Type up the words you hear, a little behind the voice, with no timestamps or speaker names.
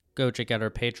Go check out our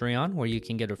Patreon, where you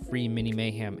can get a free Mini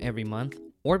Mayhem every month,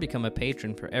 or become a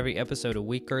patron for every episode a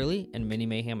week early and Mini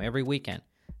Mayhem every weekend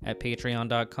at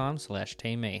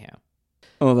patreon.com/TayMayhem.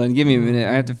 Hold on, give me a minute.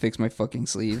 I have to fix my fucking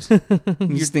sleeves.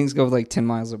 These things go like 10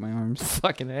 miles up my arms.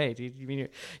 Fucking hey, dude. You mean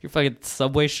your fucking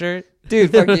Subway shirt?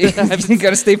 Dude, fuck you. You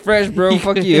gotta stay fresh, bro.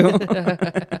 Fuck you.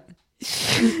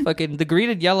 Fucking the green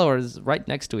and yellow are right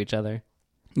next to each other.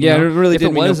 Yeah, You know? it really If did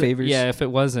it me no wasn't- favors. Yeah, if it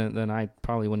wasn't, then I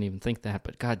probably wouldn't even think that.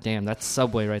 But goddamn, that's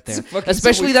Subway right there. It's a fucking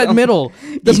Especially Subway that film. middle,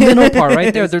 the middle part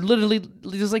right there. They're literally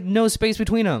there's like no space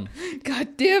between them.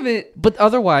 God damn it. But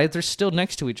otherwise, they're still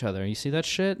next to each other. You see that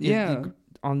shit? Yeah.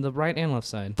 On the right and left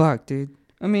side. Fuck, dude.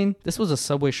 I mean, This was a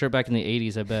Subway shirt back in the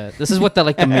 80s, I bet. This is what the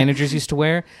managers used to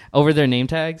wear over their name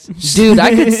tags. Dude,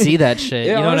 I could see that shit.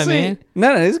 yeah, You know honestly, what I mean?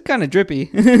 No, it's kind of drippy.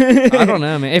 I don't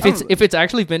know, man. If it's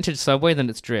actually vintage Subway, then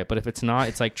it's drip. But if it's not,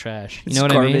 it's like trash. You know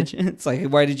what garbage. I mean? It's like,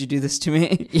 why did you do this to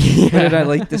me? Yeah. Why did I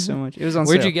like this so much? It was on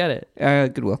Where'd sale. you get it?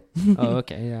 Goodwill. Oh,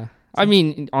 okay, yeah. I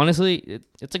mean, honestly,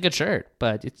 it's a good shirt,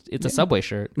 but it's a Subway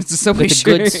shirt. It's a Subway It's a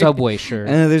shirt. good Subway shirt.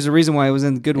 There's a reason why it was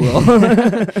in Goodwill.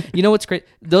 You know what's great?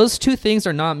 Those two things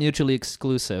are not mutually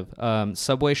exclusive.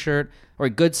 Subway shirt, or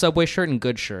good Subway shirt and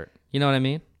good shirt. You know what I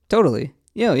mean? Totally.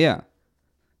 Yeah.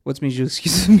 What's mutually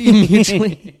exclusive?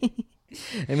 Mutually.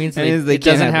 It means That is, they it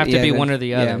can't doesn't have have it. to Yeah, be that- one or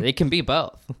the other. yeah. It can be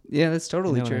both. Yeah, that's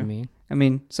totally You know true. what I mean? I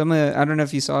mean, I don't know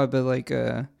if you saw it, but like,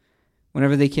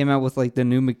 whenever they came out with like the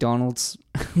new McDonald's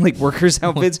like workers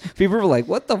outfits, people were like,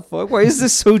 "What the fuck? Why is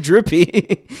this so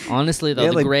drippy?" Honestly, though, Yeah,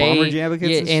 the like gray, bomber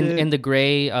jackets and shit. and the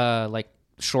gray, like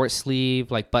short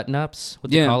sleeve, like button ups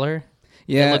with Yeah. the collar.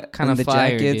 Yeah, look kinda and the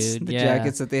fire, jackets, dude. the Yeah.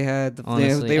 jackets that they had.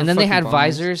 Honestly, they were and then they fucking had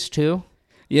bombers. visors too.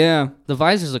 Yeah, The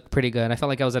visors look pretty good. I felt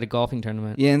like I was at a golfing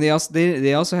tournament. yeah, and they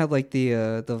also had like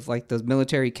the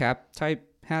military cap type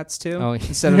hats too. Oh,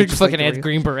 instead of just fucking like, had the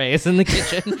green berets in the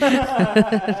kitchen.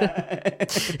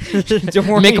 Don't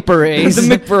worry. Mick berets. The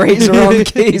Mick berets are on the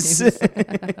case.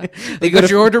 They got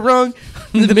your order wrong.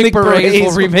 The Mick berets will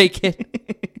Berets. remake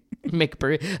it. Mick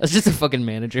beret. That's just the fucking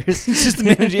managers. It's just the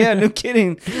manager. Yeah, no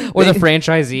kidding. Or the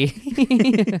franchisee.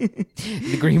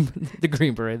 the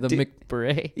green beret, the Mick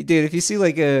beret. Dude, if you see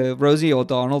like a Rosie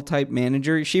O'Donnell type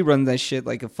manager, she runs that shit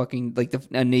like a fucking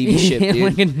a Navy ship, dude.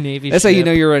 Like a Navy That's ship. how you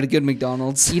know you're at a good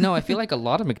McDonald's. You know, I feel like a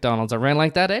lot of McDonald's are ran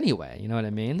like that anyway. You know what I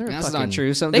mean? They're That's fucking, not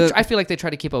true. I feel like they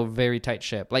try to keep a very tight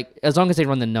ship. Like, as long as they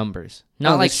run the numbers.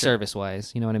 Not Oh, like that's true.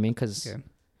 service-wise. You know what I mean? Because Okay.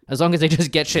 as long as they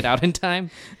just get shit out in time.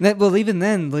 Well, even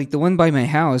then, like the one by my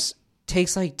house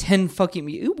takes like 10 fucking.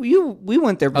 We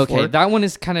went there before. Okay, that one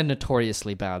is kind of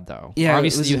notoriously bad, though. Yeah, it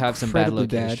Obviously, was you have some bad incredibly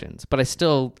bad. locations. But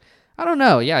I don't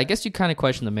know. Yeah, I guess you kind of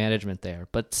question the management there.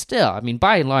 But still, I mean,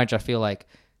 by and large, I feel like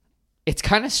it's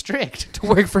kind of strict to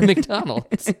work for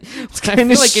McDonald's. I kinda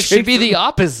feel like it should strict be the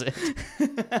opposite.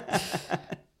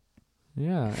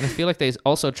 Yeah, and I feel like they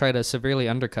also try to severely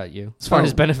undercut you as far Oh.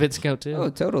 as benefits go, too. Oh,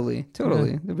 totally.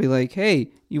 They'll be like,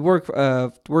 "Hey, you work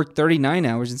 39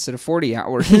 hours instead of 40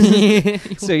 hours,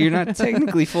 so you're not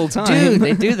technically full time." Dude,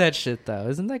 they do that shit, though.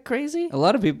 Isn't that crazy? a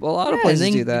lot of Yeah, places and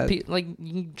then do that. like,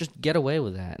 you can just get away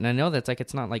with that. And I know that's like,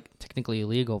 it's not like technically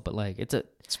illegal, but like, It's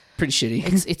pretty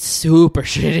shitty. it's super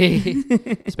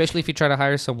shitty. Especially if you try to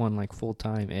hire someone like full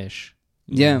time ish.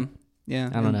 Yeah.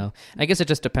 I don't know. I guess it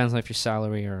just depends on if your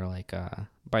salary or like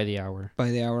by the hour.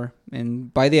 By the hour,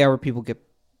 and by the hour, people get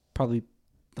probably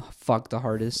fucked the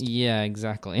hardest. Yeah,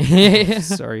 exactly.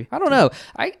 Sorry. I don't know.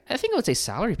 I think I would say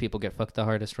salary people get fucked the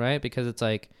hardest, right? Because it's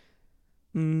like,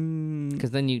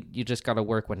 because then you just got to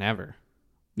work whenever.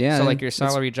 Yeah. So like your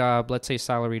that's- salary job, let's say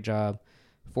salary job,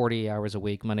 40 hours a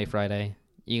week, Monday, Friday.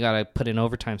 You got to put in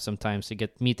overtime sometimes to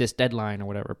meet this deadline or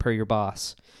whatever per your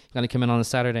boss. You got to come in on a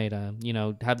Saturday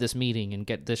to, have this meeting and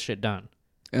get this shit done.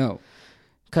 Oh,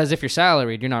 Because if you're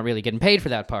salaried, you're not really getting paid for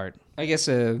that part. I guess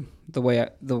the way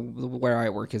where I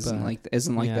work isn't like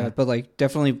yeah. that, but like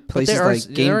definitely But places there are, like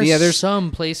game. there are Yeah, there's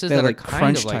some places that that are are like kind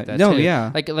crunch of like time. that No, too.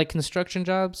 yeah. Like construction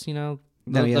jobs, No,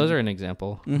 yeah. those are an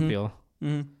example, I Mhm. feel.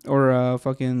 or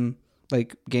fucking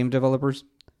like game developers,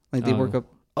 like they work up.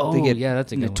 Oh, They get yeah,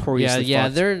 that's a good one. notoriously Yeah,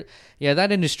 fucked.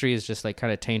 that industry is just like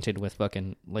kind of tainted with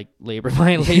fucking like labor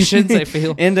violations, I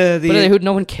feel. And But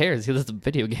no one cares because it's the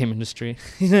video game industry.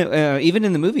 even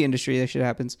in the movie industry, that shit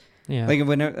happens. Yeah. Like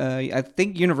when I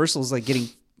think Universal's like getting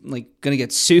like gonna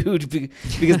get sued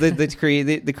because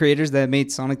the creators that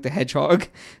made Sonic the Hedgehog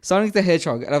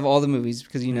out of all the movies,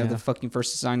 because the fucking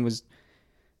first design was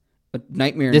a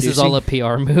nightmare. This is all a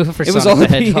PR move for It was Sonic all the a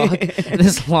Hedgehog. P-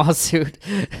 This lawsuit.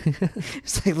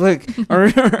 It's like, look,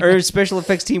 our special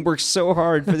effects team worked so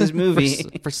hard for this movie.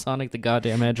 for Sonic the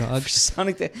goddamn Hedgehog. For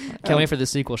Sonic the Can't wait for the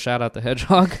sequel. Shout out the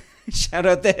Hedgehog. Shout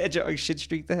out the hedgehog, Shit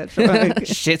Streak the hedgehog,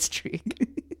 Shit streak.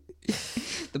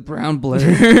 the brown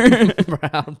blur.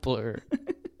 Brown blur.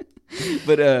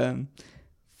 But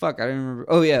fuck, I don't remember.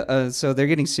 Oh yeah, so they're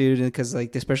getting sued because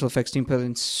like the special effects team put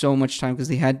in so much time because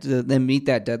they had to then meet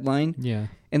that deadline. Yeah.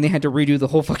 And they had to redo the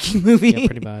whole fucking movie. Yeah,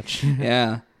 pretty much.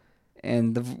 Yeah.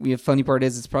 And the funny part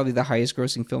is it's probably the highest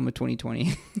grossing film of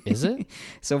 2020. Is it?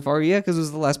 So far, yeah, because it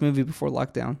was the last movie before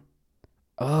lockdown.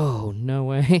 Oh, no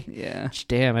way. Yeah.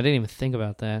 Damn, I didn't even think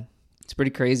about that. It's pretty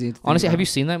crazy. Honestly, have you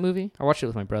seen that movie? I watched it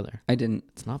with my brother. I didn't.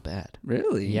 It's not bad.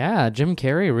 Really? Yeah, Jim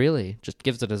Carrey really just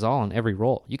gives it his all in every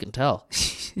role. You can tell.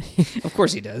 Of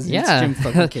course he does. Yeah. It's Jim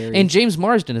fucking Carrey. And James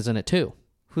Marsden is in it too.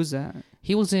 Who's that?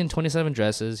 He was in 27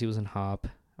 Dresses. He was in Hop.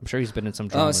 I'm sure he's been in some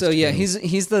dramas. Oh, so yeah, too.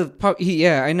 he's the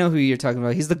yeah, I know who you're talking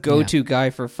about. He's the go-to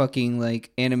guy for fucking like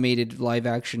animated live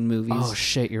action movies. Oh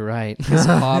shit, you're right. His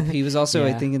Hop. He was also I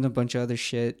Yeah. think in a bunch of other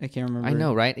shit. I can't remember. I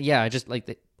know, right? Yeah, I just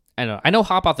like I know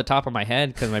Hop off the top of my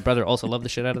head because my brother also loved the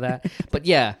shit out of that. But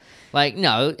yeah, like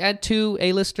no, add 2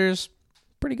 A-listers,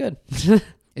 pretty good.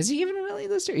 Is he even an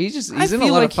A-lister? He's I in a feel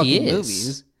lot like of fucking he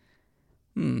is.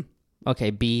 movies.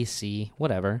 Okay, B, C,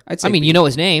 whatever. I'd say I mean, B. you know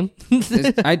his name.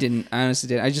 I didn't. I honestly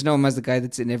didn't. I just know him as the guy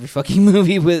that's in every fucking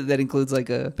movie that includes like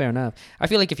a Fair enough. I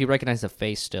feel like if you recognize the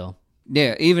face still.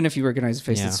 yeah. Even if you recognize the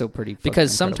face, Yeah. it's still pretty. Fucking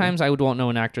Because incredible. sometimes I won't know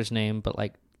an actor's name, but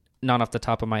like not off the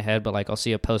top of my head, but like I'll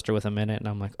see a poster with him in it and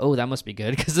I'm like, oh, that must be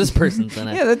good because this person's in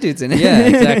it. yeah, that dude's in it. Yeah,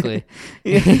 exactly.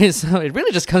 So it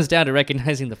really just comes down to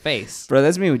recognizing the face. Bro,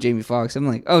 that's me with Jamie Foxx. I'm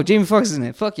like, oh, Jamie Foxx is in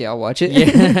it. Fuck yeah, I'll watch it. Yeah.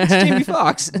 It's Jamie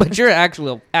Foxx. But you're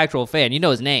an actual fan. You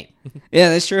know his name. Yeah,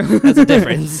 that's true. That's the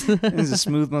difference. He's a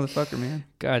smooth motherfucker, man.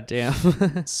 God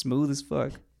damn. Smooth as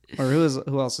fuck. Or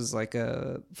who else is like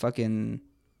a fucking?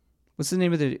 What's the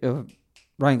name of the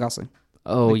Ryan Gosling?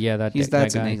 Oh Like, yeah, that's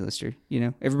an guy. A-lister. You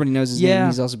know, everybody knows his Yeah. name.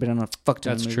 He's also been on a fuck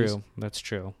ton That's of movies. true. That's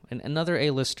true. And another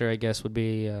A-lister, I guess, would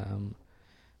be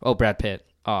Brad Pitt.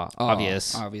 Oh,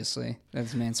 Obvious. Obviously,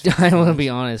 that's man's. I want to be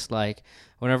honest. Like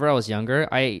whenever I was younger,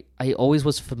 I always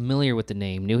was familiar with the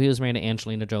name. Knew he was married to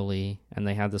Angelina Jolie, and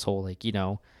they had this whole like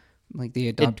like the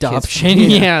adoption. adoption.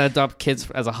 Yeah, adopt kids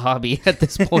as a hobby at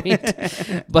this point.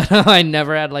 But I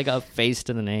never had like a face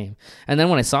to the name. And then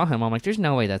when I saw him, I'm like, there's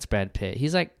no way that's Brad Pitt.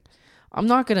 He's like, I'm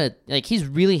not gonna like. He's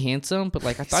really handsome, but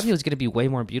like I thought he was gonna be way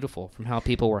more beautiful from how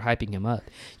people were hyping him up.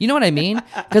 You know what I mean?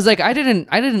 Because like I didn't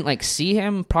like see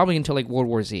him probably until like World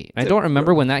War Z. I don't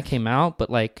remember when that came out, but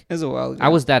like It was a while ago. I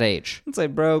was that age. It's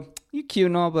like, bro, you cute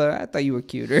and all, but I thought you were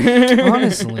cuter.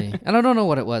 Honestly, and I don't know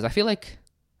what it was. I feel like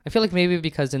maybe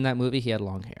because in that movie he had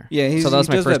long hair. Yeah, so that was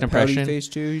he my does first that pouty impression. face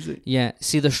too. He's like, Yeah,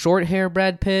 see the short hair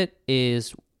Brad Pitt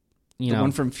is, the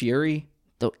one from Fury.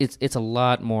 it's a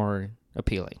lot more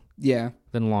appealing Yeah,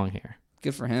 than long hair.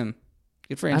 good for him.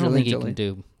 Good for I Angelina don't think he Jolie. can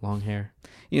do long hair.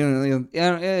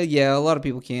 Yeah, a lot of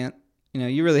people can't. You know,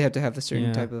 you really have to have a certain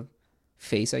Yeah. type of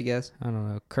face, I guess. I don't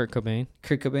know. Kurt Cobain.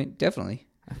 Kurt Cobain, definitely.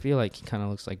 I feel like he kind of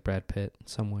looks like Brad Pitt in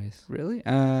some ways. Really?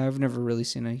 I've never really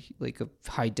seen a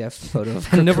high def photo of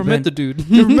Kurt I never met Cobain. the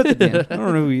dude. Never met the man. I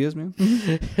don't know who he is, man.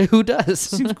 Who does?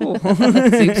 Seems cool.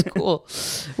 Seems cool.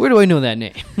 Where do I know that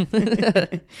name?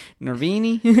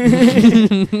 Narvini?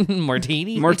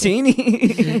 Martini.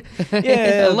 Martini?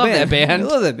 Yeah, I love that band. I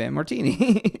love that band,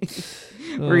 Martini.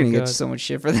 Oh, We're going to God. get so much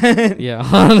shit for that. Yeah,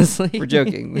 honestly. We're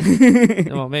joking.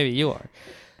 Well, maybe you are.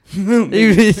 Who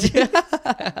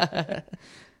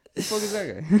the fuck is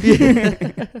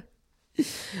that guy?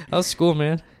 How's school,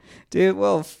 man? Dude,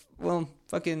 well,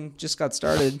 fucking just got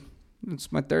started.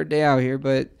 It's my third day out here,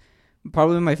 but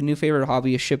probably my new favorite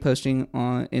hobby is shitposting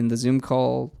in the Zoom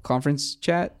call conference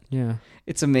chat. Yeah.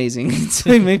 It's amazing. It's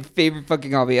like my favorite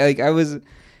fucking hobby. Like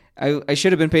I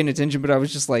should have been paying attention, but I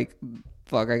was just like,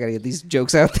 fuck, I gotta get these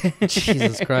jokes out there.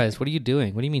 Jesus Christ. What are you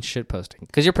doing? What do you mean shit posting?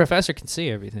 Because your professor can see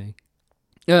everything.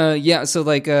 Yeah. So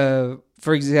like,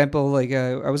 for example, like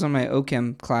I was on my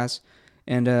OChem class,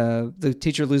 and the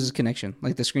teacher loses connection.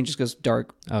 Like the screen just goes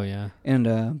dark. Oh, yeah.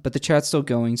 And but the chat's still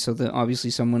going, so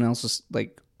obviously someone else was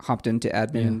like hopped into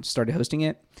admin and started hosting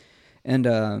it, and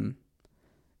I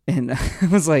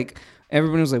was like,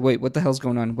 everyone was like, wait, what the hell's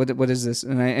going on? What is this?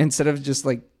 And I, instead of just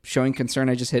like showing concern,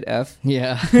 I just hit F.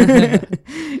 Yeah.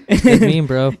 Good meme,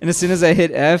 bro. And as soon as I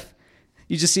hit F,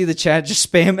 you just see the chat just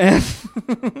spam F.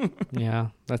 Yeah,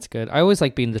 that's good. I always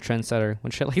like being the trendsetter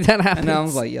when shit like that happens. And I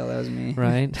was like, yo, that was me.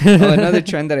 Right. Oh, another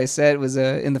trend that I set was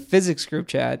in the physics group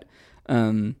chat.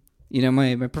 You know,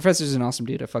 my professor's an awesome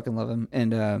dude. I fucking love him.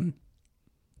 And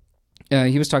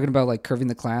he was talking about like curving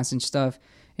the class and stuff.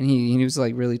 And he was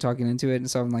like really talking into it. And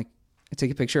so I'm like, I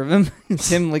take a picture of him. It's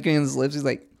him licking his lips. He's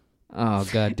like, Oh,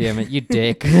 god damn it, you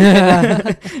dick.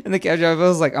 And the cab driver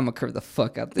was like, I'm gonna curve the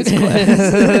fuck out this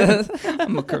class.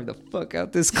 I'm gonna curve the fuck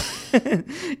out this class.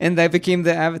 And that became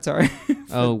the avatar.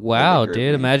 Oh, wow,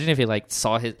 dude. Imagine if he, like,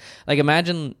 saw his... Like,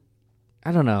 imagine...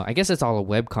 I don't know. I guess it's all a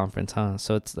web conference, huh?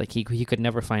 So it's like he could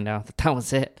never find out that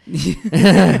was it.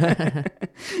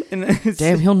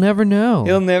 Damn, he'll never know.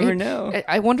 He'll never know.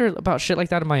 I wonder about shit like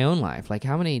that in my own life. Like,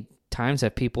 how many times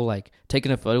have people, like,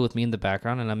 taken a photo with me in the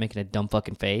background and I'm making a dumb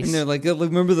fucking face? And they're like, oh,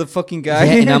 remember the fucking guy?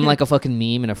 Yeah, and I'm like a fucking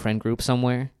meme in a friend group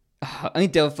somewhere. I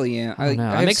definitely am. I don't know.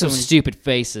 I make some stupid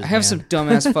faces. I have some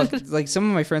dumbass fucking... Like, some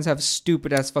of my friends have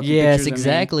stupid ass fucking pictures Yes, of me.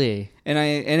 exactly. And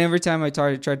every time I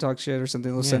try to talk shit or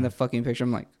something, they'll send that fucking picture.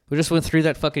 I'm like... We just went through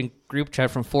that fucking group chat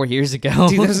from 4 years ago.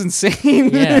 Dude, that was insane.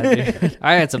 Yeah, dude.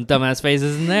 I had some dumbass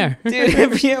faces in there.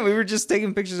 Dude, yeah, we were just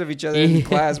taking pictures of each other in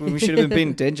class when we should have been paying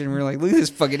attention. We were like, look at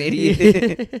this fucking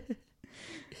idiot.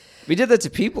 We did that to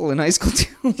people in high school,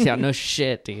 too. Yeah, no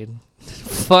shit, dude.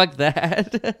 Fuck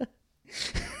that.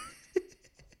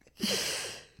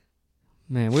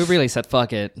 Man, we really said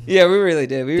fuck it. Yeah, we really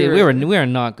did. We were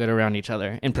not good around each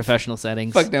other in professional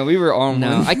settings. Fuck no, we were on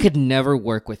No, one. I could never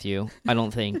work with you. I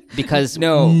don't think because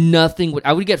No. nothing would.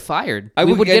 I would get fired.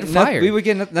 We would get fired. We would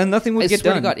get nothing would I get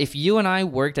swear done. to God, if you and I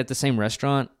worked at the same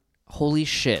restaurant, holy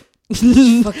shit. I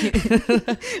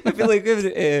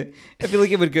feel like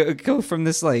it would go from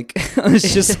this like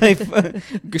it's just like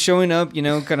showing up, you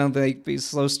know, kind of like be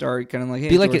slow start, kind of like hey,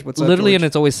 Be like George, it, what's up, literally George? an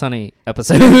It's Always Sunny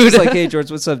episode. Just like, hey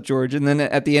George, what's up, George? And then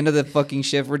at the end of the fucking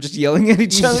shift, we're just yelling at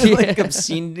each other like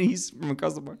obscenities from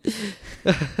across the bar.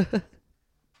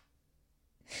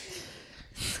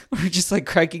 We're just like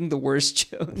cracking the worst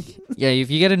joke. Yeah,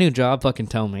 if you get a new job, fucking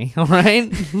tell me, all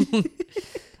right?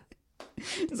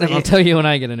 Like, I'll tell you when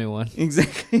I get a new one.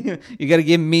 Exactly. You got to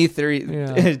give me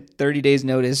 30 days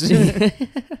notice.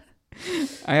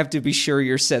 I have to be sure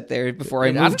you're set there before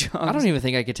I move jobs. I don't even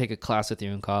think I could take a class with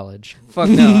you in college. Fuck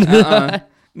no.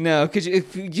 No, because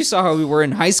you saw how we were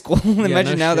in high school.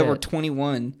 Imagine now that we're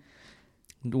 21.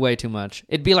 Way too much.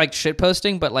 It'd be like shit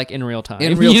posting, but like in real time.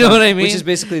 In real you time, know what I mean? Which is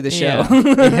basically the show.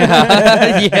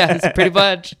 Yeah, it's pretty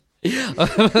much.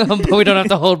 But we don't have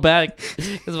to hold back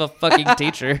because of a fucking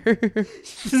teacher.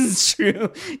 This is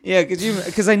true. Yeah,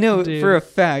 because I know for a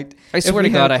fact. I swear to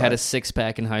God, I had a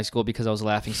 6-pack in high school because I was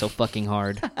laughing so fucking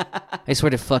hard. I swear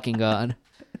to fucking God.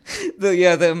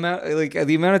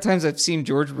 The amount of times I've seen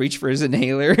George reach for his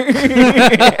inhaler. Hey,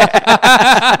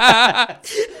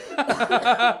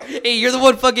 you're the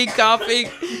one fucking coughing.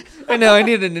 I know, I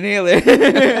need an inhaler.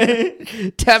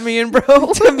 Tap me in,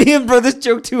 bro. Tap me in, bro. This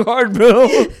joke too hard, bro.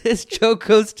 This joke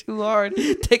goes too hard.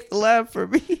 Take the lab for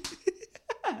me.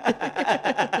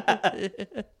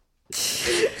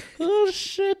 Oh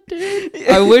shit, dude!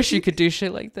 I wish you could do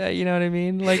shit like that. You know what I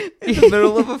mean? Like in the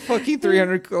middle of a fucking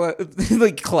 300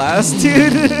 class,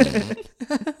 dude.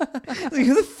 Like,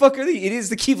 who the fuck are the idiots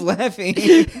that keep laughing?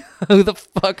 Who the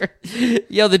fuck are?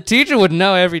 Yo, the teacher would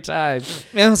know every time.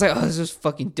 Man, I was like, oh, this is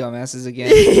fucking dumbasses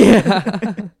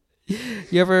again. Yeah.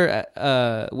 You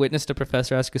ever witnessed a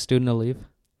professor ask a student to leave?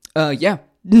 Yeah.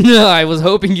 No, I was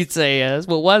hoping you'd say yes.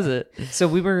 What was it? So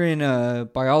we were in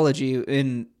biology,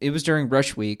 and it was during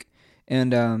rush week,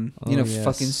 and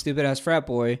fucking stupid ass frat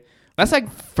boy. That's like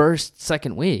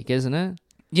second week, isn't it?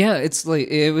 Yeah, it's like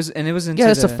it was into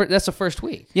that's the first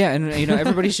week. Yeah, and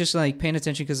everybody's just like paying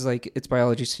attention because like it's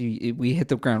biology, so we hit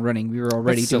the ground running. We were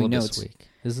already doing notes. Week,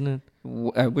 isn't it?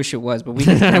 I wish it was, but we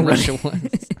didn't. I wish it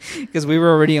was because we were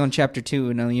already on chapter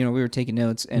 2, and we were taking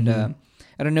notes, and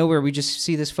out of nowhere, we just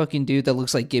see this fucking dude that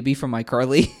looks like Gibby from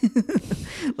iCarly.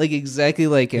 Like, exactly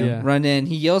like him. Run in.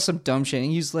 He yells some dumb shit.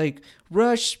 And he's like,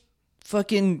 Rush,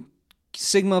 fucking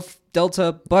Sigma,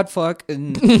 Delta, butt fuck.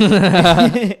 And,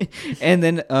 and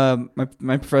then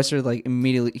my professor, like,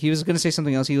 immediately, he was going to say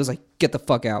something else. He was like, get the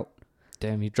fuck out.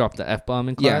 Damn, you dropped the F-bomb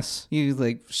in class? Yeah. He,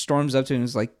 like, storms up to him and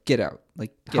was like, get out.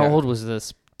 Like, How old was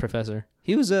this professor?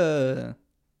 He was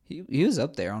He was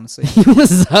up there, honestly. He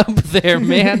was up there,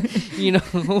 man. He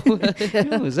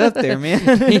was up there,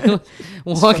 man.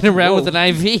 Walking around with an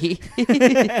IV.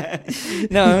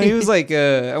 No, he was like,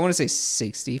 I want to say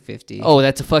 60, 50. Oh,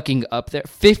 that's a fucking up there.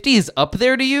 50 is up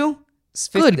there to you?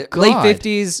 Good God. Late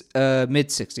 50s, mid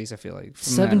 60s, I feel like.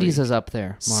 70s is up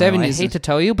there. 70s. I hate to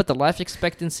tell you, but the life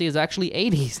expectancy is actually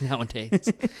 80s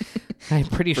nowadays. I'm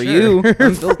pretty for sure. You.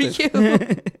 I'm for you. I'm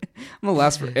going to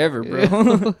last forever,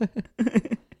 bro.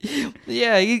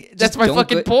 Yeah, that's my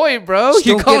fucking point, bro.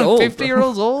 You call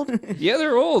 50-year-olds old? Yeah,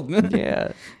 they're old.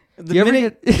 Yeah. The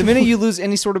minute you lose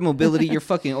any sort of mobility, you're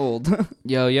fucking old.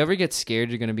 Yo, you ever get scared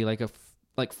you're going to be like a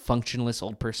functionless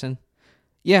old person?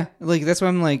 Yeah, like that's why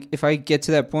I'm like, if I get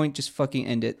to that point, just fucking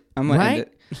end it. I'm gonna end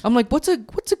it. I'm like, what's a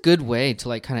good way to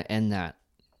like kind of end that?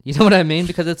 You know what I mean?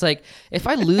 Because it's like, if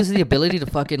I lose the ability to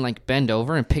fucking like bend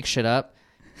over and pick shit up,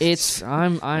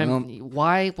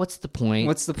 why? What's the point?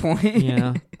 What's the point?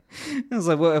 Yeah. I was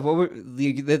like,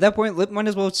 at that point, might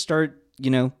as well start,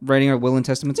 writing our will and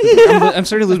testaments. I'm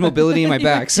starting to lose mobility in my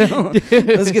back, so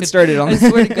let's get started on that. I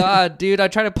swear to God, dude, I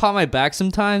try to pop my back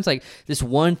sometimes, like this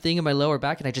one thing in my lower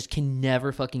back, and I just can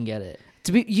never fucking get it.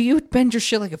 You would bend your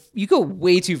shit you go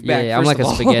way too back. Yeah, I'm like a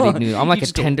spaghetti noodle. I'm like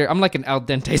I'm like an al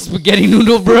dente spaghetti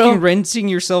noodle, bro. Rinsing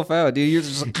yourself out, dude. You're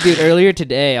just like, dude. Earlier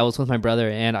today, I was with my brother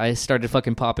and I started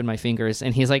fucking popping my fingers,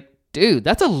 and he's like, "Dude,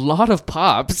 that's a lot of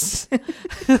pops."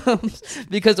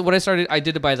 Because what I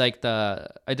did it by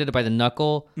the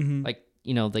knuckle, like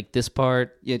like this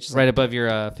part, just right above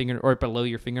your finger or below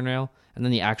your fingernail, and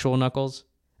then the actual knuckles,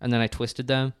 and then I twisted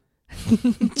them.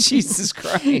 Jesus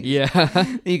Christ. Yeah.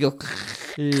 There you go.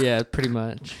 Yeah, pretty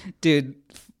much. Dude,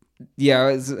 yeah,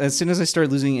 as soon as I start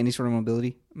losing any sort of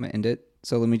mobility, I'm going to end it.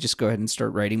 So let me just go ahead and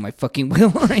start writing my fucking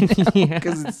will right now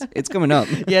because it's coming up.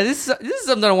 Yeah, this is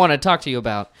something I want to talk to you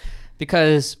about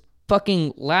because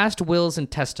fucking last wills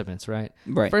and testaments, right?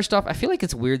 Right. First off, I feel like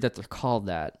it's weird that they're called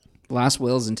that. Last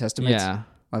wills and testaments? Yeah.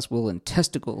 Last will and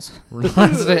testicles.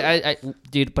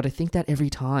 Dude, but I think that every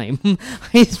time.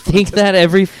 I think that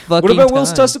every fucking time. What about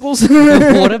Will's testicles?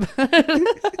 What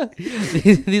about...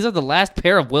 These are the last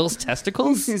pair of Will's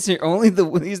testicles? These are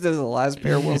the last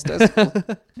pair of Will's testicles.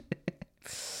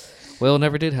 Will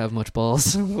never did have much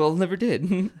balls. Will never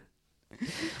did.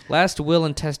 Last will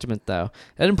and testament, though.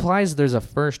 That implies there's a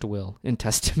first will and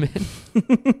testament.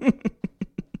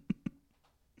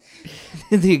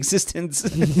 The existence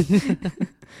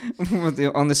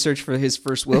on the search for his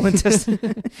first will and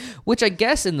testament. Which I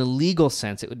guess in the legal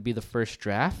sense it would be the first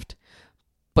draft,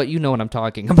 but you know what I'm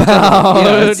talking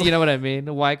about. You know what I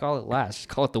mean? Why call it last? Just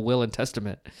call it the will and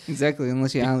testament. Exactly,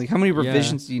 unless you how many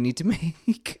revisions do you need to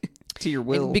make to your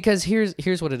will? Because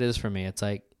here's what it is for me. It's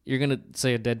like you're going to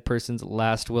say a dead person's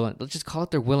last will and let's just call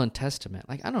it their will and testament.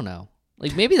 Like I don't know.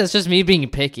 Like maybe that's just me being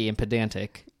picky and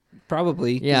pedantic.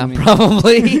 Probably. Yeah,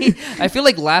 probably. I feel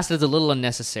like last is a little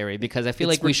unnecessary because I feel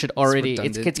like we should already...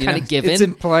 It's kind of given. It's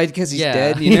implied because he's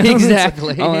dead, you know?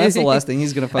 Exactly. Oh, that's the last thing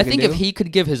he's going to fucking do. I think if he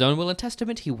could give his own will and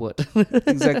testament, he would.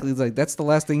 Exactly. It's like, that's the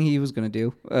last thing he was going to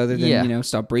do other than,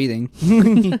 stop breathing.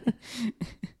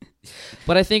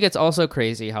 But I think it's also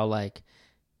crazy how, like,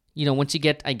 once you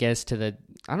get, I guess, to the...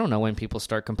 I don't know when people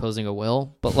start composing a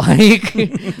will, but like,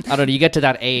 I don't know, you get to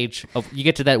that age, you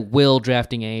get to that will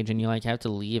drafting age and you like have to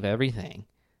leave everything.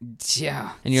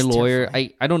 Yeah. And your lawyer,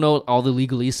 I don't know all the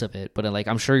legalese of it, but like,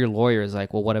 I'm sure your lawyer is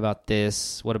like, well, what about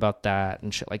this? What about that?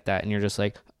 And shit like that. And you're just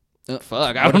like,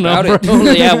 fuck, I don't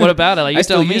know. Yeah, what about it? Like, I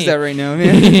still use that right now,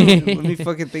 man. Let me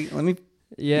fucking think.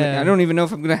 I don't even know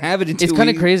if I'm going to have it in 2 weeks. It's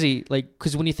kind of crazy, like,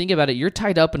 because when you think about it, you're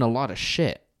tied up in a lot of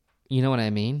shit. You know what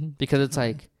I mean? Because it's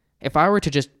like, if I were to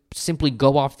just simply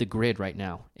go off the grid right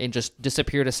now and just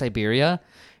disappear to Siberia,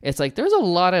 it's like there's a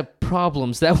lot of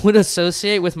problems that would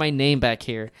associate with my name back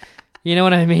here. You know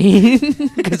what I mean?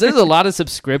 Because there's a lot of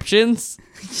subscriptions.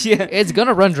 Yeah. It's going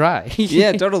to run dry.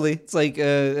 Yeah, totally. It's like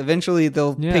eventually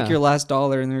they'll pick your last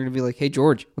dollar and they're going to be like, hey,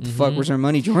 George, what the fuck? Where's our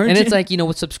money, George? And it's like,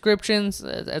 with subscriptions,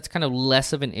 that's kind of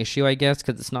less of an issue, I guess,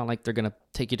 because it's not like they're going to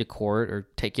take you to court or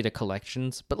take you to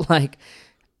collections. But like...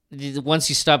 once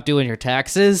you stop doing your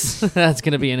taxes, that's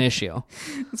going to be an issue.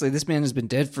 It's like, this man has been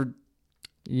dead for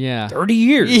 30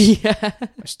 years. Yeah.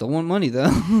 I still want money,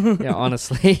 though. Yeah,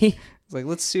 honestly. It's like,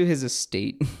 let's sue his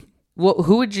estate. Well,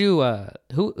 who would you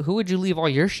leave all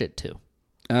your shit to?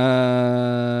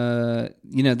 The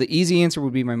easy answer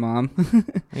would be my mom.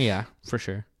 Yeah, for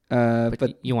sure.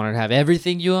 But you want her to have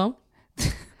everything you own?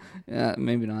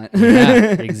 Maybe not.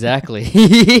 Yeah, exactly.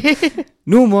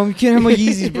 No, Mom, you can't have my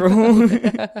Yeezys, bro.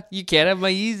 You can't have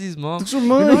my Yeezys, Mom. Those are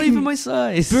mine. They're not even my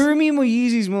size. Bury me in my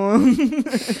Yeezys, Mom.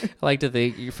 I like to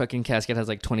think your fucking casket has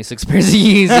like 26 pairs of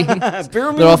Yeezys.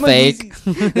 They're all fake.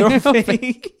 They're all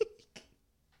fake.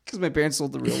 Because my parents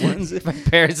sold the real ones. My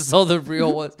parents sold the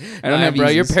real ones. I don't have bro.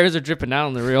 Yeezys. Your parents are dripping out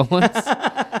on the real ones.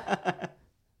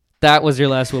 That was your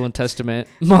last will and testament.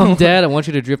 Mom, Dad, I want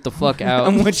you to drip the fuck out.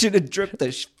 I want you to drip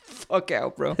the fuck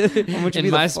out, bro. I want you to be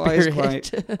the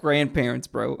flyest grandparents,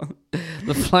 bro.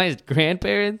 The flyest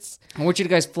grandparents? I want you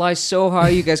guys fly so high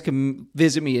you guys can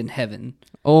visit me in heaven.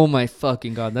 Oh my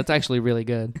fucking God. That's actually really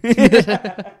good.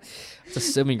 It's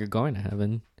assuming you're going to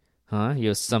heaven. Huh? You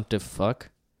assumptive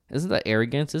fuck. Isn't that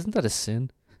arrogance? Isn't that a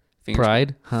sin?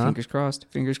 Pride? Huh? Fingers crossed.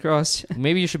 Fingers crossed.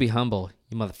 Maybe you should be humble,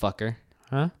 you motherfucker.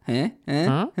 Huh?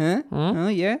 Huh? Oh,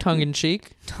 yeah. Tongue in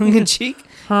cheek. Tongue in cheek?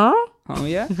 Huh? Oh,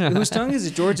 yeah. Whose tongue is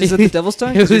it, George? Is it the devil's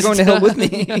tongue? Because you're going to hell with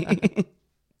me.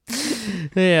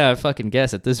 Yeah, I fucking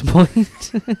guess at this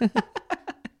point.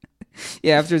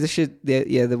 Yeah, after the shit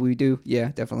that we do,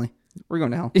 yeah, definitely. We're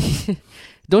going to hell.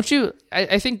 Don't you?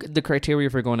 I think the criteria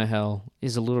for going to hell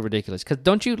is a little ridiculous. Because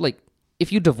don't you, like,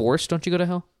 if you divorce, don't you go to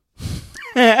hell?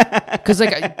 Because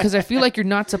I feel like you're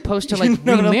not supposed to, like,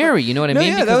 remarry. You know what I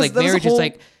mean? Yeah, because, like, marriage is,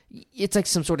 like, it's like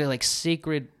some sort of, like,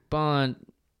 sacred bond.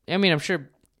 I mean, I'm sure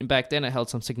back then it held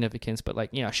some significance, but,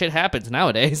 like, you know, shit happens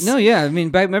nowadays. No, yeah. I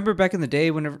mean, remember back in the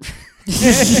day whenever...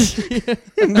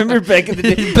 Remember back in the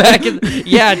day?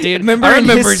 Yeah, dude. I remember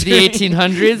the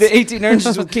 1800s. The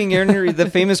 1800s with King Henry, the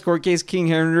famous court case, King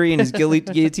Henry and his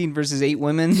guillotine versus 8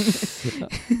 women.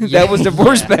 That was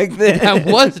divorce back then. That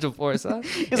was divorce, huh?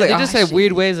 He's They just had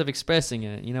weird ways of expressing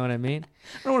it. You know what I mean?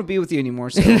 I don't want to be with you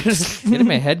anymore. So. Getting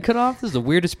my head cut off? This is the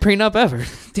weirdest prenup ever.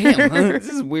 Damn, huh? This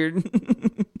is weird.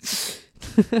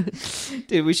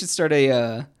 Dude, we should start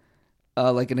a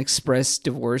like an express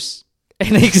divorce.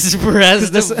 An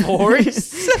express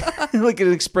divorce? Like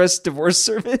an express divorce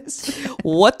service.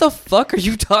 What the fuck are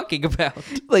you talking about?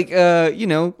 Like you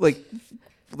know, like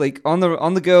on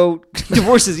the go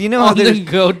divorces. You know, on the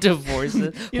go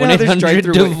divorces. You know how there's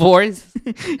 1-800 divorce.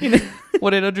 You know,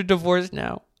 1-800 divorce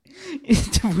now.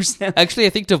 Divorce now. Actually,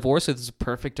 I think divorce is the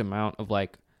perfect amount of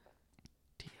like.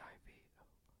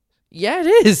 Yeah,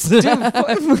 it is. Dude,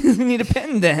 we need to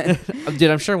pen that.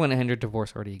 Dude, I'm sure 1-800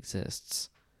 divorce already exists.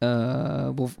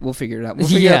 We'll figure it out. We'll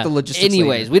figure out the logistics.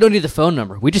 Anyways, later. We don't need the phone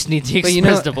number. We just need the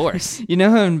express divorce. You know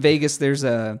how in Vegas there's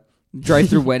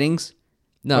drive-through weddings?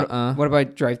 No. What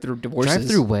about drive-through divorces?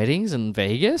 Drive-through weddings in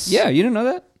Vegas? Yeah, you didn't know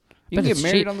that? You But can it's get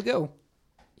married cheap. on the go.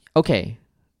 Okay,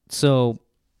 so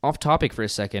off topic for a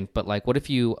second, but like, what if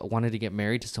you wanted to get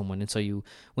married to someone and so you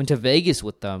went to Vegas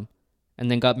with them and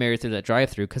then got married through that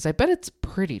drive-through? Because I bet it's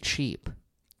pretty cheap.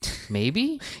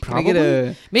 Maybe?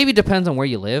 Probably? Maybe depends on where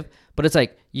you live. But it's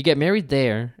like, you get married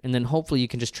there, and then hopefully you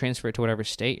can just transfer it to whatever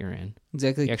state you're in.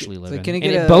 Exactly. You actually live like, in.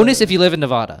 And bonus if you live in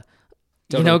Nevada.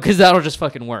 Totally. You know, because that'll just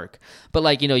fucking work. But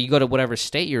like, you know, you go to whatever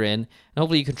state you're in, and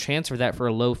hopefully you can transfer that for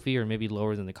a low fee or maybe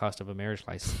lower than the cost of a marriage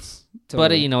license. Totally.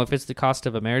 But, you know, if it's the cost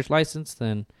of a marriage license,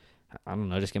 then, I don't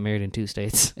know, just get married in 2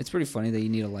 states. It's pretty funny that you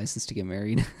need a license to get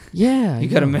married. Yeah. You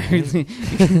got to marry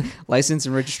license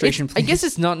and registration. I guess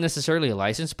it's not necessarily a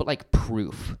license, but like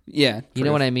proof. Yeah. You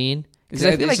know what I mean? Because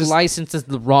Exactly. I feel like It's just- license is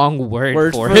the wrong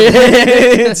word for it.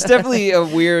 It's definitely a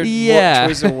weird Yeah.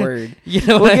 choice of word. You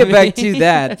know We'll what get I back mean? to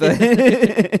that,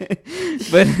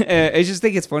 but I just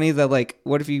think it's funny that like,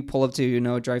 what if you pull up to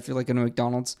a drive-through like in a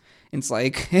McDonald's? It's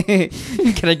like,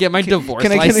 Can I get my divorce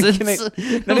can I- license?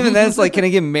 not even that. It's like, can I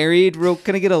get married?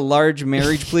 Can I get a large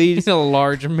marriage, please? a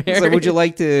large marriage. It's like, would you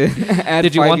like to add?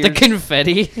 Did you 5 want the years?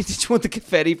 confetti Did you want the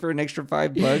confetti for an extra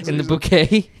 $5 in the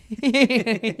bouquet?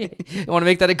 You want to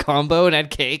make that a combo and add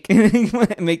cake,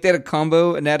 Make that a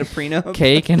combo and add a prenup.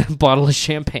 cake, and a bottle of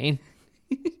champagne,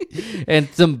 and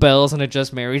some bells and a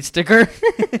just married sticker?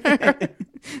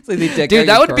 It's like they deck out Dude,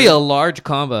 that your would be a car. large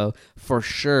combo for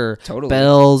sure. Totally.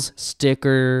 Bells,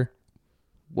 sticker.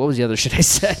 What was the other shit I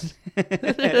said?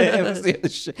 What's the other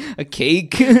shit? A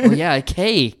cake. Oh yeah, a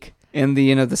cake. And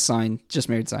the sign, just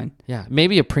married sign. Yeah,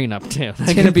 maybe a prenup too.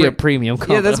 That's gonna be a premium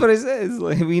combo. Yeah, that's what I said. It's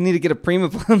like, we need to get a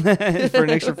prenup on that for an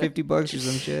extra $50 or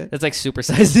some shit. That's like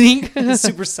supersizing.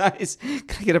 Super size.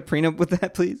 Can I get a prenup with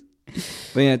that, please?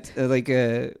 But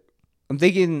yeah, I'm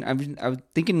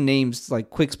thinking names like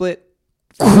Quick Split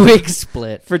Quick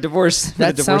Split. for divorce. for the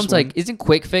That divorce sounds one. like, isn't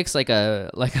Quick Fix like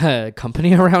a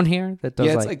company around here that does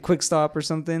yeah, it's like Quick Stop or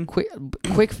something.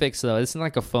 Quick Fix though? Isn't it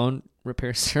like a phone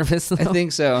repair service though? I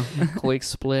think so. Quick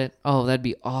Split. Oh, that'd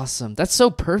be awesome. That's so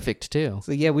perfect too.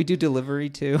 So yeah, we do delivery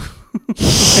too.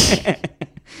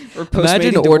 Or Imagine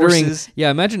postmating ordering. divorces. Yeah,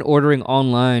 imagine ordering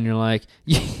online. You're like,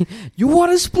 you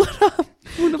want to split up?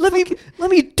 Let me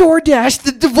DoorDash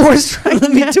the divorce right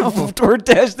Let me now.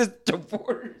 DoorDash this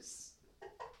divorce.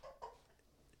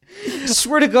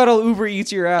 Swear to God, I'll Uber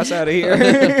Eats your ass out of here.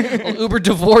 I'll Uber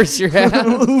divorce your ass.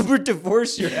 I'll Uber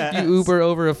divorce your ass. You Uber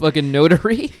over a fucking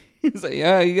notary. It's like,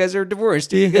 yeah, you guys are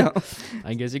divorced. Here you go.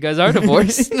 I guess you guys are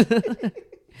divorced.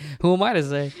 Who am I to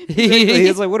say? Exactly.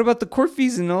 It's like, what about the court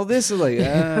fees and all this? It's like,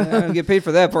 I don't get paid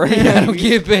for that part. I don't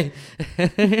get paid.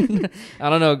 I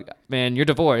don't know, man. You're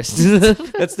divorced.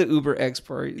 That's the Uber X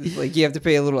part. It's like, you have to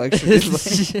pay a little extra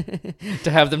To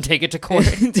have them take it to court.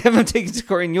 to have him take it to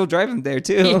court, and you'll drive him there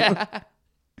too. Yeah.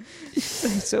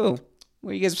 So,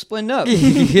 what are you guys splitting up?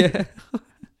 Yeah.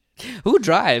 Who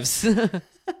drives?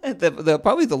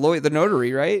 Probably the lawyer, the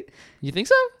notary, right? You think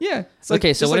so? Yeah. It's like-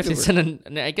 Okay, so just what like if it's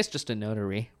Uber. I guess just a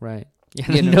notary, right? Yeah,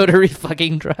 Yeah, the no. notary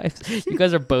fucking drives. You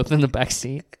guys are both in the back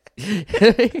seat.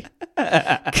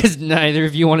 Because neither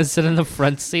of you want to sit in the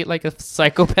front seat like a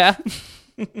psychopath.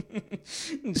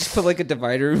 Just put like a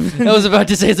divider. I was about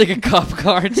to say it's like a cop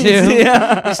car too.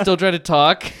 Yeah. They still try to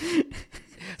talk.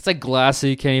 It's like glass, so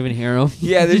you can't even hear them.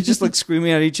 Yeah, they're just like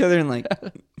screaming at each other and like.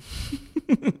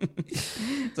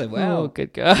 It's like, wow, Oh,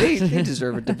 good God. they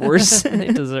deserve a divorce. They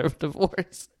deserve a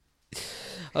divorce.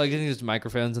 Oh, I think there's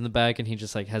microphones in the back, and he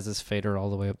just like has his fader all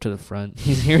the way up to the front.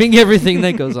 He's hearing everything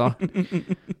that goes on.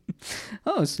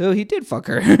 Oh, so he did fuck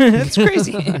her. That's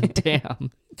crazy.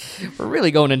 Damn. We're really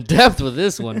going in depth with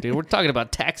this one, dude. We're talking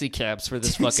about taxi cabs for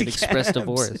this fucking express cabs.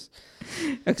 divorce.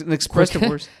 An express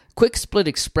divorce. Quick Split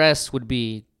Express would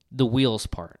be the wheels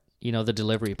part, you know, the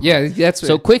delivery part. Yeah, that's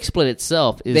So Quick Split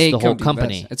itself is they the come whole to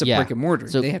company. us. It's a Yeah. brick and mortar.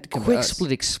 So they have to come Quick to us.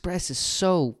 Split Express is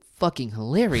so fucking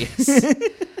hilarious.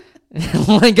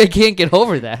 Like, I can't get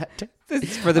over that.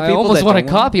 It's for the I people almost that want to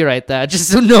don't want- copyright that just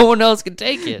so no one else can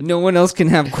take it. No one else can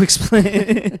have quick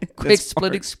split. Quick That's Split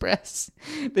smart. Express.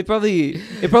 It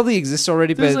probably exists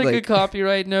already, There's but like a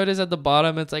copyright notice at the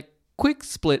bottom. It's like Quick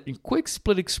Split and Quick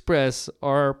Split Express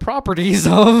are properties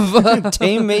of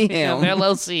Tame Mayhem.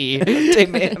 LLC.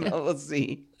 Tame Mayhem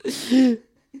LLC.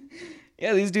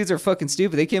 Yeah, these dudes are fucking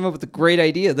stupid. They came up with a great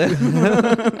idea, though.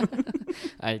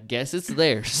 I guess it's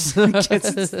theirs. Guess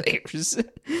it's theirs.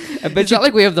 I bet It's you not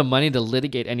like we have the money to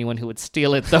litigate anyone who would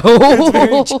steal it, though. that's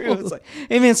very true. It's like,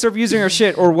 hey man, stop using our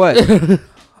shit, or what?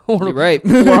 You're right. Or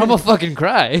I'm gonna fucking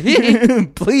cry.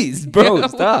 Please, bro,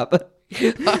 stop.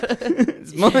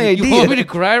 It's my idea. You want me to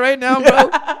cry right now, bro?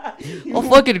 I'll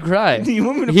fucking cry. You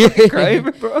want me to fucking cry,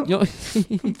 bro? You,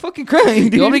 I'm fucking crying,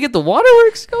 dude. you want me to get the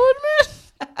waterworks going,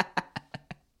 man?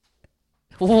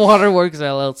 Waterworks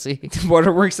LLC.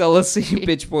 Waterworks LLC,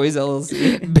 Bitch Boys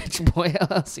LLC, Bitch Boy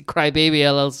LLC. Crybaby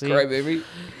LLC. Cry baby.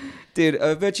 Dude,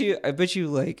 I bet you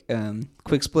like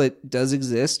Quick Split does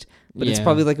exist, but it's Yeah.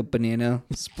 probably like a banana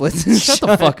split. Shut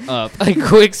the fuck up. A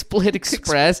Quick Split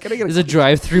Express Can I get a is a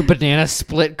drive-through banana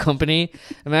split company.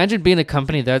 Imagine being a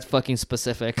company that's fucking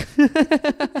specific.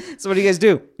 So what do you guys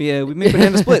do? Yeah, we make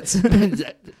banana splits.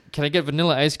 Can I get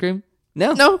vanilla ice cream?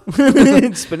 No. No.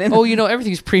 It's banana. Oh, you know,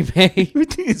 everything's pre-made.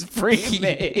 Everything is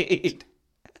pre-made.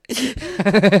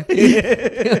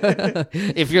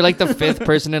 If you're like the fifth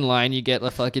person in line, you get a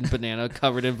fucking banana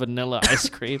covered in vanilla ice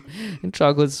cream and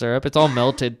chocolate syrup. It's all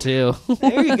melted too.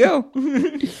 There you go.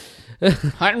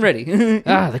 Hot and ready.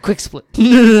 The Quick Split.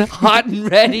 Hot and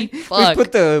ready. Fuck.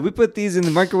 We put these in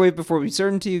the microwave before we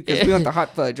serve them to you because we want the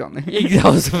hot fudge on there. I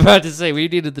was about to say we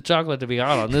needed the chocolate to be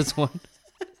hot on this one.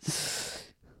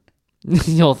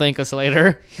 You'll thank us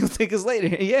later. You'll take us later.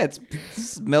 Yeah, it's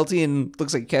melty and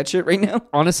looks like cat shit right now.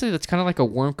 Honestly, that's kind of like a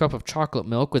warm cup of chocolate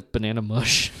milk with banana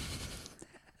mush.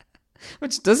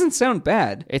 Which doesn't sound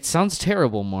bad. It sounds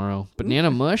terrible, Morrow. Banana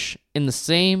mush in the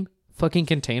same fucking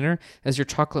container as your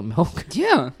chocolate milk.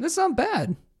 Yeah, that's not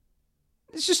bad.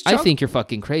 It's just I think you're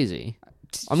fucking crazy.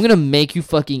 I'm going to make you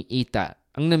fucking eat that.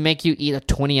 I'm going to make you eat a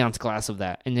 20-ounce glass of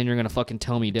that, and then you're going to fucking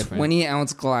tell me different.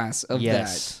 20-ounce glass of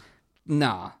Yes. that.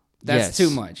 Nah, that's Yes. too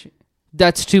much.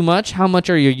 That's too much? How much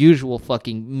are your usual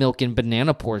fucking milk and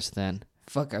banana pours then?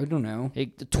 Fuck, I don't know.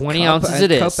 20 cup- ounces a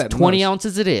it cup is. at 20 most.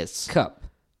 ounces it is. Cup.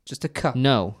 Just a cup.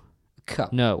 No.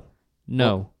 Cup. No.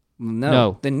 No. No.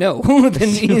 No. Then no.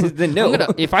 then no.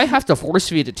 If I have to force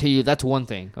feed it to you, that's one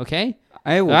thing, okay?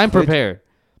 I'm I'm prepared.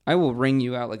 I will wring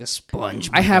you out like a sponge.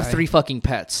 I my have guy. 3 fucking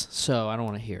pets, so I don't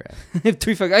want to hear it. I have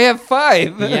 3 fuck. I have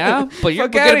 5. Yeah, but you're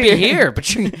Fuck going to outta be here.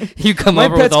 But you come My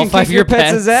over pets with all can 5 kick of your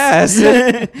pets' pets.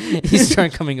 ass. He's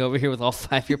starting coming over here with all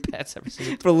 5 of your pets every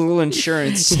single For a little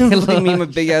insurance. Leave me my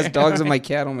big ass dogs and my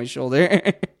cat on my shoulder.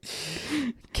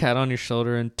 cat on your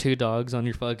shoulder and 2 dogs on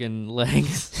your fucking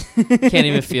legs. Can't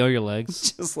even feel your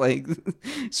legs. Just like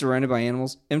surrounded by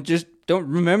animals. And just don't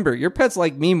remember, your pets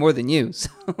like me more than you.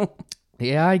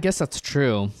 Yeah, I guess that's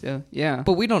true. So yeah.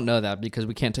 But we don't know that because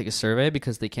we can't take a survey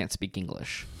because they can't speak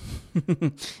English.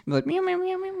 I'm like meow meow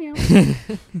meow meow meow.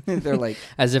 They're like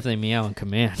As if they meow in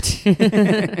command.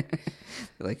 they're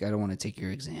like, I don't want to take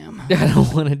your exam. I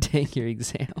don't want to take your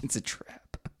exam. It's a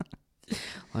trap.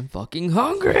 I'm fucking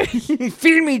hungry.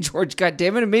 Feed me, George,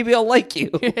 goddammit, and maybe I'll like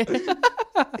you.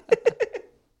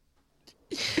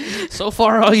 So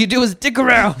far, all you do is dick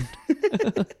around.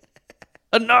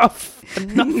 Enough.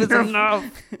 Enough is enough.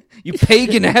 You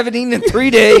pagan, I haven't eaten in 3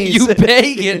 days. You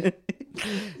pagan.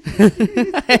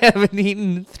 I haven't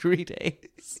eaten in 3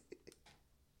 days.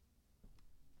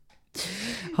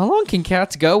 How long can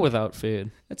cats go without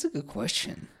food? That's a good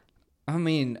question. I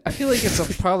mean, I feel like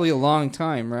it's probably a long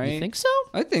time, right? You think so?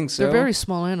 I think so. They're very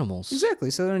small animals. Exactly.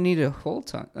 So they don't need a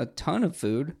ton of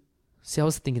food. See, I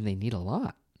was thinking they need a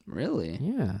lot. Really?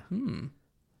 Yeah.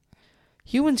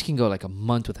 Humans can go like a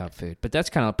month without food, but that's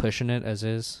kind of pushing it as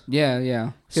is.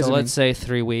 Yeah. So let's say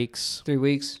 3 weeks 3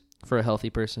 weeks. for a healthy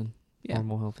person. Yeah.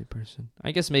 Normal healthy person.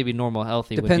 I guess maybe normal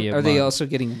healthy would Depend. be a Are they month. also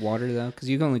getting water though? Because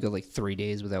you can only go like 3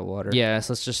 days without water. Yeah,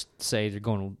 so let's just say they're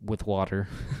going with water.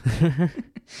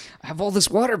 I have all this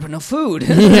water but no food.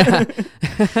 Yeah.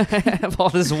 I have all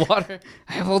this water.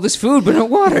 I have all this food but no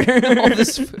water. All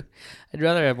this food. I'd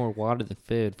rather have more water than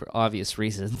food for obvious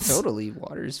reasons. Totally,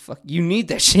 water is fuck. You need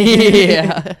that shit.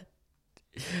 Yeah.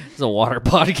 It's a water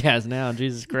podcast now.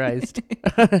 Jesus Christ.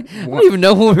 I don't even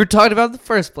know what we were talking about in the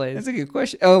first place. That's a good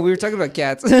question. Oh, we were talking about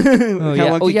cats. Oh,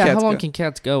 yeah. How long go? can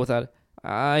cats go without it?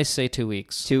 I say 2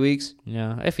 weeks. 2 weeks?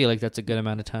 Yeah, I feel like that's a good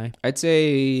amount of time. I'd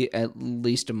say at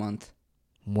least a month.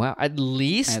 Wow, at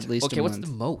least? At least okay, a what's month.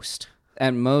 the most?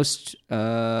 At most, You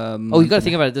got to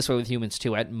think about it this way with humans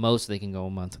too. At most, they can go a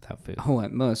month without food. Oh,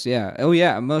 at most, yeah. Oh,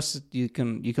 yeah. At most, you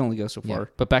can only go so far. Yeah,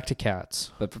 but back to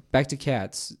cats. But back to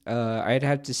cats, I'd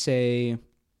have to say,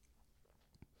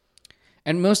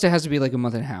 at most, it has to be like a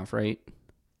month and a half, right?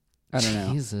 I don't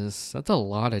know. Jesus, that's a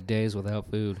lot of days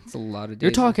without food. It's a lot of days.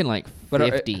 You're talking like But,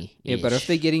 50. yeah, but if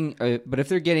they're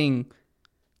getting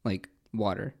like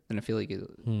water, then I feel like it,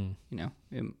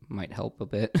 it might help a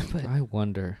bit. But I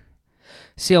wonder.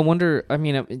 See, I wonder. I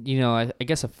mean, I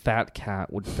guess a fat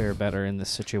cat would fare better in this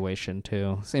situation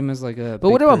too. same as like a. But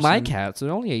big what about my person. cats?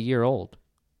 They're only a year old.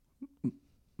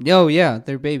 Oh yeah,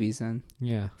 they're babies then.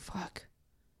 Yeah. Fuck.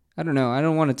 I don't know. I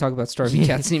don't want to talk about starving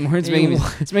cats anymore.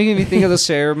 It's making me think of the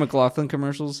Sarah McLachlan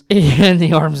commercials. In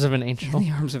the arms of an angel. In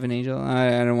the arms of an angel.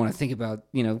 I don't want to think about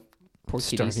poor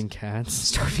Starving kitties. cats.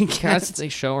 Starving Cats cats. they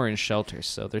show are in shelters,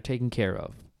 so they're taken care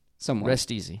of. Somewhat.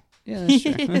 Rest easy. Yeah, that's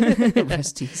true.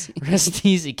 Rest easy. Rest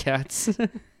easy, cats.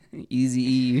 Easy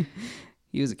E.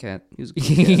 He was a cat. He was a cool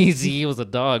cat. Easy was a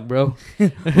dog, bro.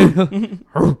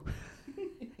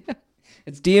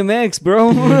 It's DMX,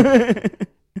 bro.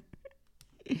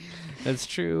 That's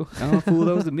true. Oh, fool,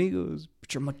 those amigos.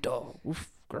 But you're my dog. Oof.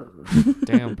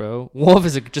 Damn, bro. Wolf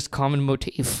is a just common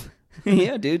motif.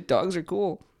 Yeah, dude. Dogs are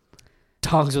cool.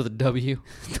 Dogs with a W.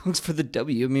 Dogs for the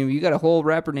W. I mean, you got a whole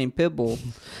rapper named Pitbull.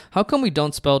 How come we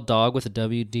don't spell dog with a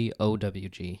W?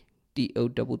 D-O-W-G.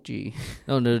 D-O-double-G.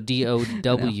 No,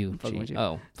 D-O-W-G. No, fucking with you.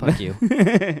 Oh, fuck you.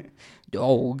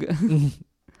 Dog.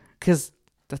 Because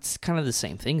that's kind of the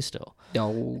same thing still.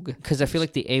 Dog. Because I feel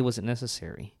like the A wasn't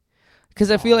necessary. Because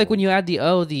I feel like when you add the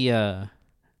O,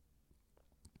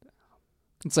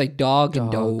 It's like dog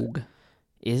and Dog. dog.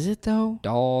 Is it though?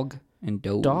 Dog and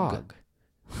dog. Dog.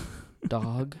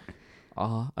 Dog.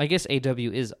 I guess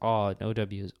A-W is aw, and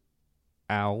O-W is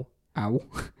ow. Ow.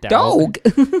 Dog.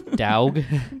 Dog. Dog.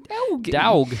 Dog.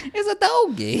 Dog. It's a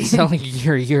doggy. You sound like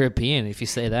you're European if you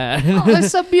say that. Oh,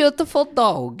 it's a beautiful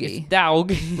doggy.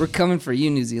 Dog. We're coming for you,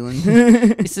 New Zealand.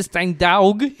 It's this thing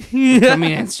dog.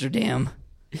 Coming Amsterdam.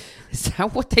 Is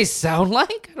that what they sound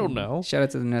like? I don't know. Shout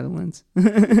out to the Netherlands.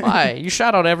 Why? You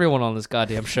shout out everyone on this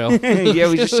goddamn show. Yeah,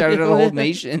 we just shouted out the whole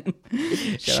nation.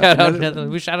 Shout out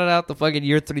Netherlands. We shouted out the fucking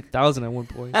year 3000 at one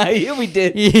point. Yeah, we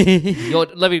did. Yo,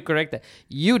 let me correct that.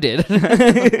 You did.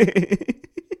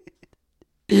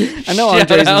 I know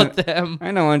Shout Andre's out them.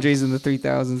 I know Andre's in the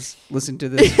 3000s. Listen to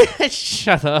this.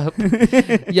 Shut up.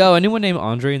 Yo, anyone named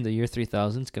Andre in the year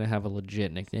 3000 is going to have a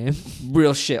legit nickname.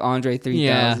 Real shit, Andre 3000.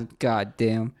 Yeah. God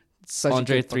damn. Such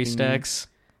Andre a good 3 fucking Stacks.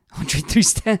 name. Andre 3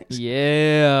 Stacks.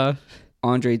 Yeah.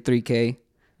 Andre 3K.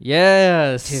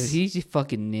 Yes. Dude, he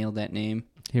fucking nailed that name.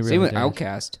 He really Same with did.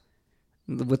 Outcast.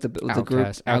 With the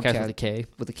group. Outcast with a K.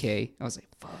 With a K. I was like,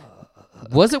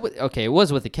 fuck. Was it with, okay, it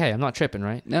was with a K. I'm not tripping,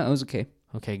 right? No, it was okay.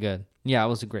 Okay, good. Yeah, it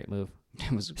was a great move.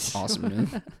 It was an awesome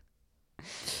move.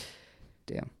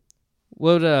 Damn.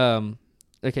 What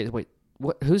okay, wait.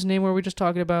 Whose name were we just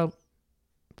talking about?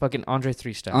 Fucking Andre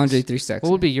 3 Stacks. Andre 3 Stacks.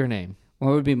 What would be your name?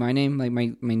 What would be my name? Like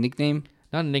my nickname?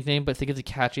 Not a nickname, but think of the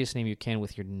catchiest name you can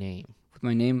with your name. With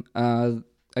my name?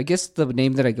 I guess the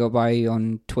name that I go by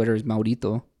on Twitter is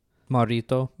Maurito.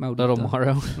 Marito. Maurito. Little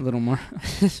Maro. A little more.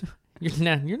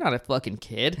 You're not a fucking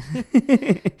kid.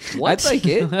 What? I like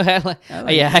it.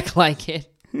 Act like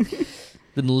it.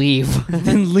 Then leave.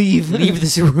 Then leave. Leave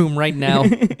this room right now.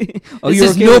 Oh, this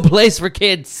is okay? no place for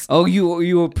kids. Oh,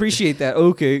 you appreciate that?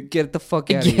 Okay, get the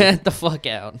fuck out of here. Get the fuck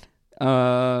out.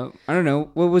 I don't know.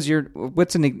 What's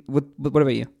a nick? What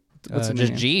about you? What's a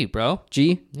just nickname? G, bro.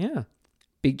 G? Yeah.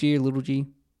 Big G or little G?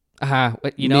 I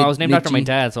was named after my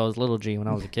dad, so I was little G when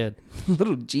I was a kid.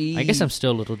 Little G. I guess I'm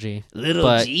still little G. Little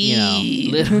but, G.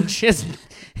 little just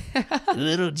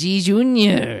Little G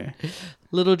Junior.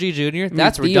 Little G Junior.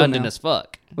 That's Theo redundant now. as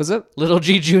fuck. What's up? Little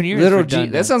G Junior. Little G.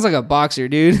 That sounds like a boxer,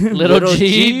 dude. Little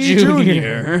G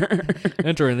Junior.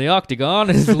 Entering the octagon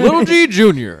is Little G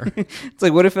Junior. It's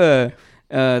like, what if the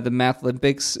Math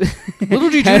Olympics? Little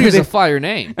G Junior is a fire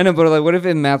name. I know, but like, what if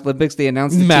in Math Olympics they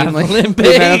announced the Math team like Olympics.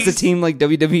 they announced the team like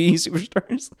WWE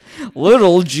superstars?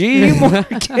 Little G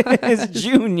Marquez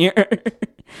Jr.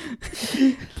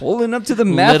 pulling up to the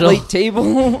mathlete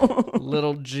table.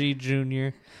 Little G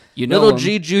Junior. You know Little him.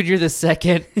 G Junior the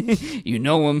second. You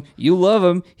know him. You love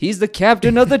him. He's the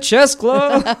captain of the chess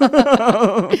club.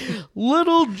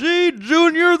 Little G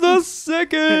Junior the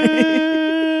second.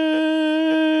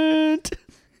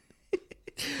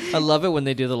 I love it when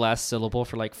they do the last syllable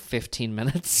for like 15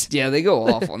 minutes. Yeah, they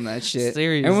go off on that shit.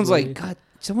 Seriously. Everyone's like, God,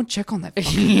 someone check on that.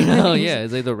 You know, yeah.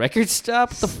 Is like the record stop?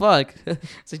 What the fuck?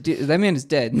 It's like, dude, that man is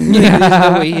dead. There's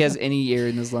no way he has any air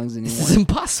in his lungs This anymore. is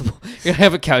impossible. You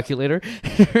have a calculator.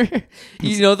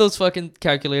 You know those fucking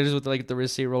calculators with like the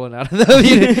receipt rolling out of them?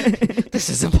 This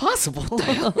is impossible.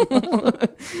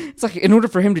 It's like, in order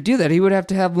for him to do that, he would have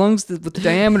to have lungs with the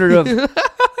diameter of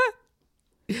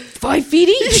 5 feet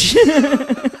each.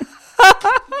 5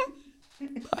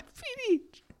 feet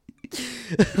each.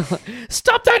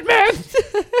 Stop that man!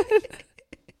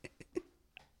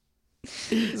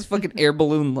 This fucking air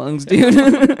balloon lungs,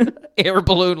 dude. Air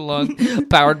balloon lung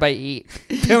powered by Eat.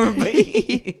 Powered by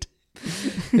Eat.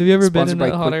 Have you ever Sponsored been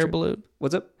in by a hot Quick air Trip. balloon?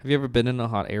 What's up? Have you ever been in a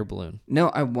hot air balloon? No,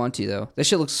 I want to though. That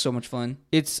shit looks so much fun.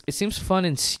 It seems fun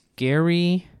and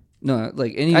scary. No,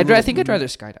 like any. I think I'd rather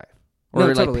skydive or No,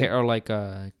 like totally.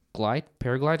 paragliding.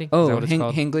 Oh, Is that what it's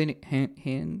called? hang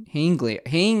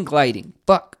gliding.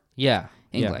 Fuck. Yeah,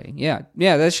 Hang yeah. gliding. Yeah,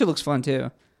 yeah. That shit looks fun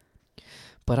too.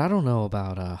 But I don't know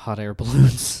about hot air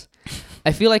balloons.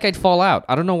 I feel like I'd fall out.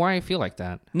 I don't know why I feel like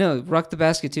that. No, rock the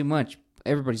basket too much.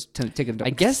 Everybody's taking.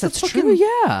 I guess that's true.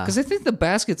 Yeah, Because I think the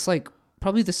basket's like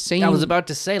probably the same. I was about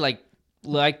to say like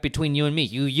between you and me,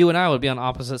 you and I would be on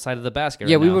opposite side of the basket.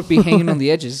 Yeah, right we now. would be hanging on the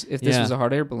edges if this Yeah. was a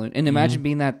hot air balloon. And imagine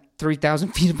being that 3,000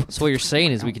 feet above. So what you're saying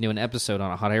is we can do an episode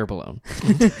on a hot air balloon.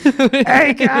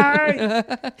 Hey guys,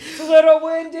 it's a little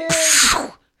windy.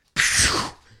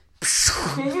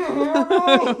 Can you hear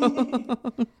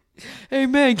me? Hey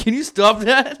man, can you stop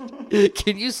that?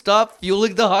 Can you stop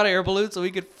fueling the hot air balloon so we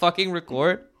can fucking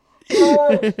record?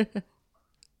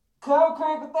 Cow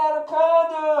Creek without a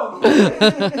condom.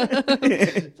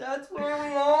 That's where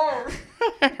we are.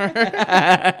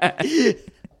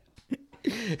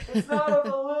 It's not a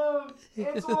balloon.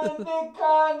 It's one big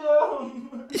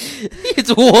condom.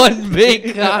 It's one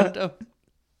big condom.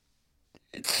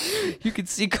 You can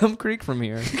see Cum Creek from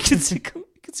here. You can see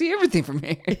everything from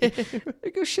here.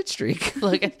 There goes Shit Streak.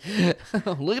 Look at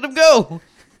him go.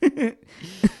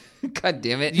 God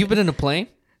damn it. You've been in a plane?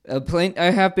 A plane? I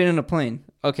have been in a plane.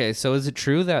 Okay, so is it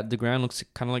true that the ground looks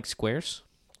kind of like squares?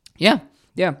 Yeah.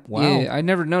 Yeah. Wow. Yeah, I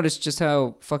never noticed just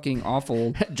how fucking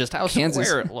awful. Just how Kansas.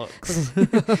 square it looks.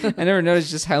 I never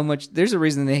noticed just how much. There's a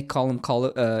reason they call them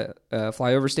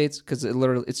flyover states because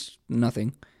it's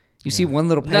nothing. You see one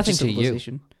little patch Nothing of to you.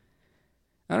 civilization.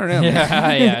 I don't know.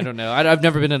 Man. Yeah, I don't know. I've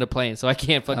never been in a plane, so I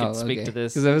can't fucking speak to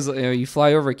this. Because I was, you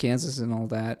fly over Kansas and all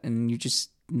that, and you just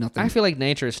nothing. I feel like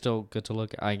nature is still good to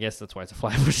look at. I guess that's why it's a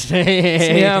flyover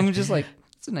state. Yeah, I'm just like,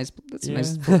 that's a Yeah.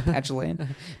 nice little patch of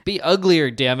land. Be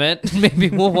uglier, damn it. Maybe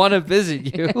we'll want to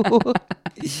visit you. Who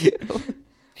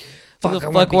Fuck, the I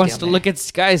wanna fuck be wants down to there. look at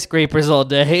skyscrapers all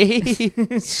day?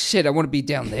 Shit, I want to be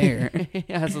down there.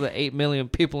 Yeah, so the 8 million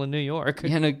people in New York.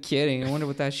 Yeah, no kidding. I wonder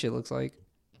what that shit looks like.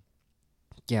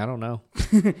 Yeah, I don't know.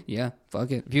 Yeah,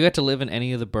 fuck it. If you got to live in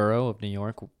any of the borough of New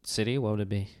York City, what would it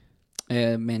be?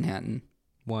 Manhattan.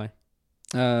 Why?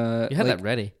 You You had that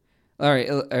ready. All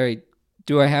right.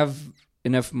 Do I have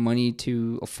enough money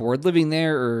to afford living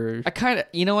there, or I kind of,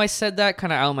 I said that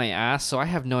kind of out my ass, so I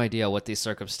have no idea what these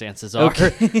circumstances are.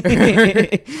 Okay.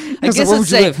 I So guess where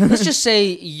would you live? let's just say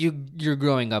you're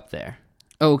growing up there.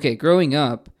 Oh, okay, growing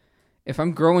up, if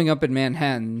I'm growing up in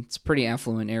Manhattan, it's a pretty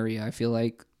affluent area, I feel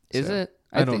like. Is So, it?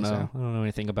 I don't think know. so. I don't know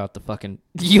anything about the fucking.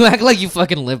 You act like you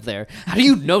fucking live there. How do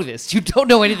you know this? You don't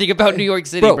know anything about New York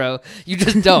City, bro. You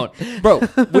just don't. Bro,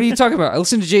 what are you talking about? I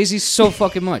listen to Jay-Z so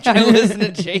fucking much. I listen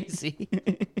to Jay-Z.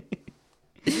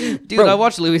 Dude, Bro. I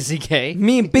watch Louis C.K.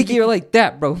 Me and Biggie are like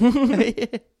that, bro.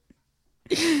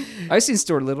 I've seen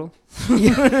Stuart Little.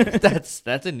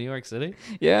 That's in New York City.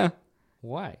 Yeah.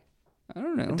 Why? I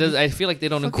don't know. I feel like they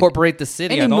don't Fucking- incorporate the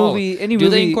city any at movie- all. any Do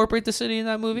they movie- incorporate the city in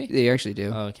that movie? They actually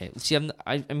do. Oh, okay. See, I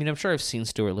mean, I'm sure I've seen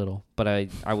Stuart Little, but I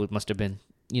must have been,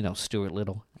 Stuart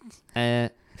Little.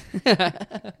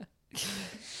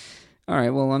 All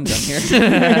right, well, I'm done here.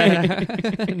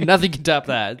 Nothing can top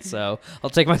that. So I'll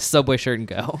take my Subway shirt and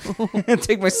go.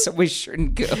 Take my Subway shirt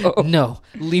and go. No,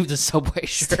 leave the Subway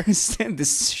shirt.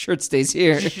 This shirt stays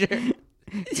here.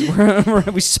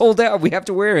 We sold out. We have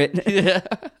to wear it. Yeah.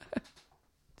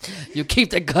 You keep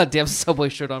that goddamn Subway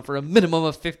shirt on for a minimum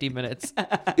of 50 minutes.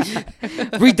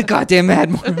 Read the goddamn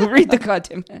ad, Mark. Read the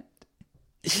goddamn ad.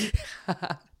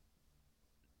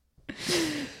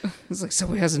 It's like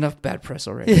Subway has enough bad press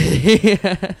already.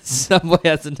 Yeah, Subway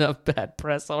has enough bad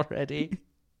press already.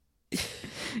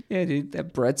 Yeah, dude,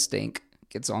 that bread stink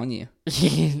gets on you.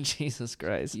 Jesus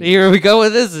Christ. Here we go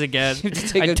with this again.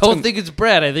 I don't think it's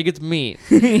bread. I think it's meat.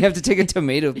 You have to take a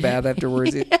tomato bath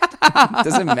afterwards. It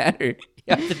doesn't matter.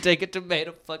 You have to take a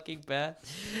tomato fucking bath.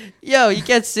 Yo, you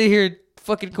can't sit here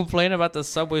fucking complain about the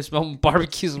Subway smell when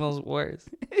barbecue smells worse.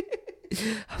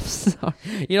 I'm sorry.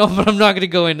 You know, but I'm not going to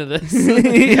go into this.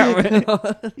 Yeah, right.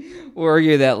 We'll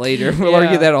argue that later. We'll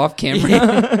argue that off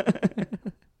camera.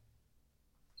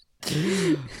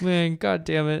 Man, god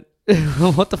damn it.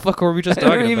 What the fuck were we just talking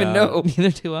about? I don't even know.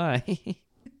 Neither do I.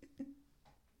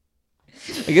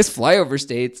 I guess flyover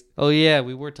states. Oh, yeah,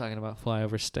 we were talking about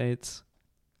flyover states.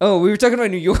 Oh, we were talking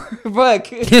about New York. Fuck.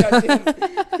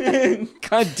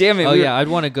 God damn it. Oh, yeah, I'd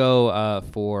want to go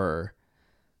for...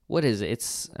 What is it?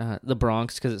 It's the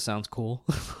Bronx because it sounds cool.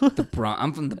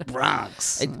 I'm from the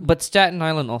Bronx. But Staten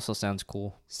Island also sounds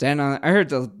cool. Staten Island. I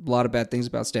heard a lot of bad things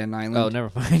about Staten Island. Oh,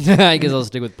 never mind. I guess I'll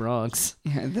stick with Bronx.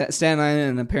 Yeah, that Staten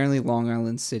Island and apparently Long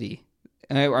Island City.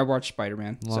 I watched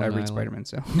Spider-Man, so I read Spider-Man.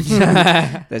 So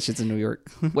that shit's in New York.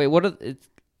 Wait, what are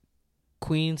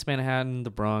Queens, Manhattan,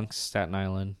 the Bronx, Staten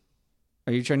Island?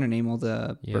 Are you trying to name all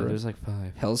the Yeah, boroughs? there's like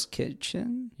 5. Hell's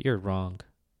Kitchen. You're wrong.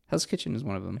 Hell's Kitchen is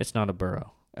one of them. It's not a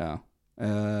borough. Oh.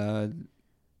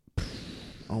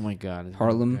 Oh my god.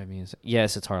 Harlem?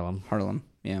 Yes, it's Harlem. Harlem.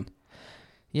 Yeah.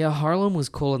 Yeah, Harlem was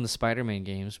cool in the Spider-Man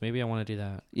games. Maybe I want to do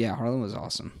that. Yeah, Harlem was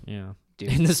awesome. Yeah.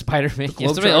 Dude. In the Spider-Man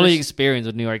games. It's my Globetrotters. only experience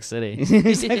with New York City.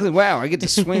 Exactly. Wow, I get to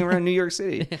swing around New York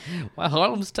City. Wow,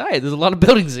 Harlem's tight. There's a lot of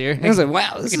buildings here. I was like,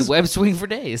 wow, I this can is... web swing for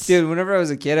days. Dude, whenever I was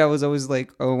a kid, I was always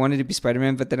like, oh, I wanted to be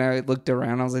Spider-Man, but then I looked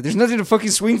around, I was like, there's nothing to fucking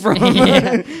swing from.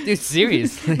 Yeah. Dude,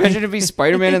 seriously. Imagine to be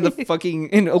Spider-Man in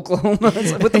Oklahoma.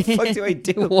 It's like, what the fuck do I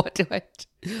do? What do I do?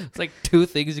 It's like 2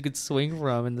 things you could swing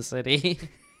from in the city.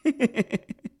 A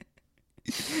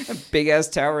big-ass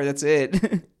tower, that's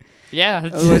it. Yeah.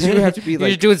 Otherwise, you would have to be You're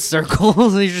like... just doing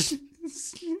circles. And you're just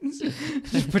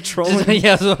patrolling.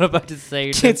 Yeah, that's what I'm about to say.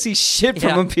 You're Can't see shit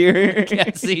from up here.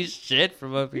 Can't see shit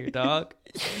from up here, dog.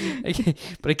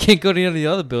 But I can't go to any of the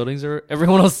other buildings or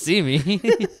everyone will see me.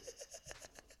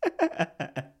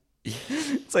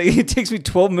 It's like it takes me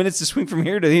 12 minutes to swing from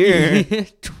here to here.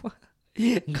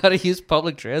 Gotta use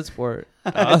public transport.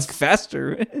 It's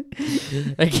faster.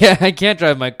 I can't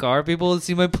drive my car. People will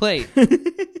see my plate.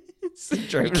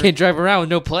 I can't drive around with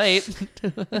no plate.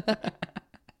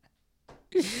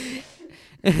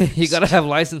 You gotta have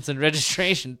license and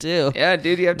registration too. Yeah,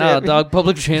 dude, you have to. No, have... dog.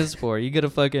 Public transport. You gotta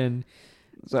fucking.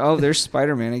 So, there's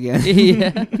Spider-Man again.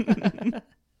 Yeah.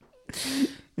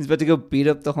 He's about to go beat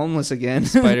up the homeless again.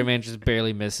 Spider-Man just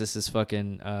barely misses his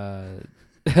fucking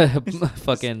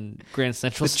fucking Grand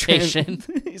Central Station.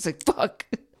 He's like, fuck.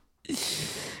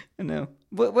 I know.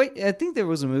 But wait, I think there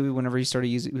was a movie whenever he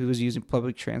was using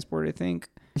public transport, I think.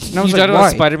 And I was You like, talking why?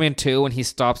 about Spider-Man 2 when he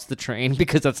stops the train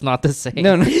because that's not the same.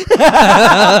 No.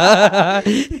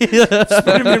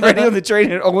 Spider-Man riding on the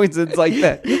train, it always ends like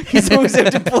that. He's always have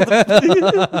to pull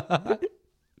the...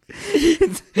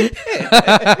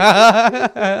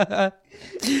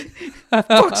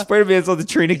 Fuck, Spider-Man's on the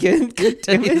train again.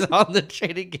 Damn He's it. on the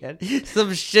train again.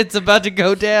 Some shit's about to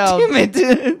go down. Damn it.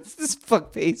 It's this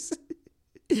fuck face.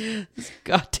 This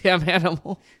goddamn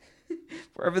animal.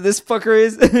 Wherever this fucker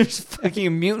is, there's fucking a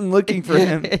mutant looking for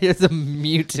him. There's a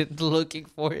mutant looking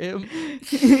for him.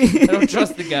 I don't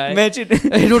trust the guy.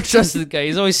 I don't trust the guy.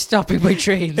 He's always stopping my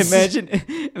trains.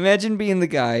 Imagine being the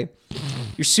guy.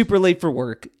 You're super late for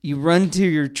work. You run to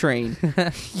your train.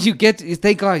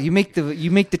 Thank God you make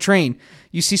the train.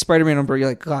 You see Spider-Man on board. You're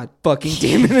like, God fucking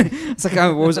damn it. It's like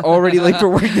I was already late for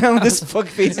work. Now this fuck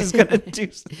face is gonna do.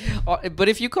 But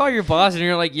if you call your boss and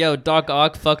you're like, "Yo, Doc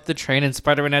Ock fucked the train and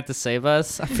Spider-Man had to save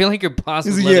us," I feel like your boss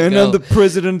would let it and go. I'm the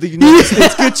president of the United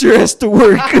States. Get your ass to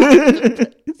work.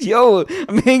 Yo,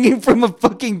 I'm hanging from a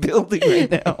fucking building right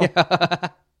now. Yeah.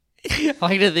 I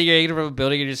like to think you're hanging from a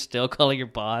building and you're still calling your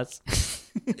boss.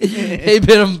 Hey,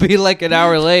 been I'm be like an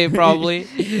hour late, probably.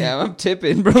 Yeah, I'm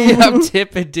tipping, bro. Yeah, I'm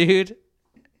tipping, dude.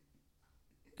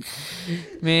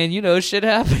 Man, you know shit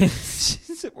happens.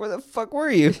 Where the fuck were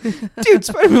you? Dude,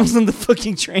 Spider-Man was on the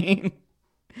fucking train.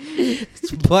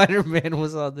 Spider-Man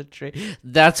was on the train.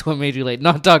 That's what made you late,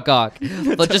 not Doc Ock,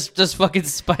 but just fucking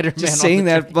Spider-Man. Just on saying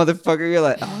the that, motherfucker. You're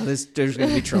like, oh, there's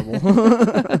gonna be trouble.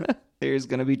 There's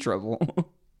gonna be trouble.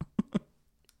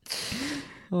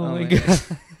 Oh my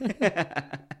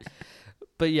god.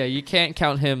 But yeah, you can't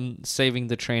count him saving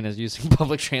the train as using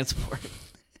public transport.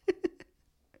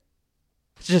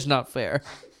 It's just not fair.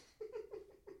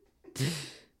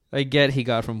 I get he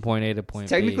got from point A to point B.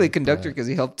 Technically conductor because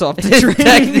he helped off the train.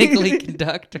 Technically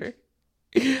conductor.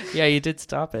 Yeah, you did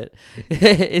stop it.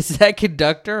 Is that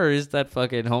conductor or is that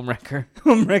fucking home wrecker?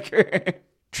 Home wrecker.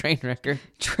 Train wrecker.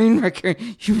 Train wrecker.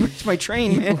 You wrecked my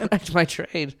train, man. You wrecked my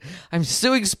train. I'm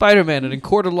suing Spider-Man in a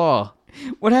court of law.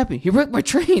 What happened? He wrecked my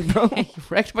train, bro. He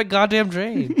wrecked my goddamn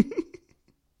train.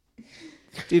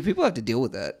 Dude, people have to deal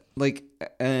with that. Like,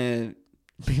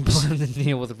 People have to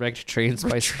deal with wrecked trains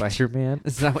by Spider-Man.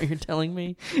 Is that what you're telling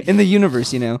me? in the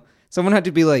universe, someone had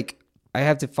to be like, I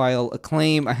have to file a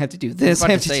claim. I have to do this.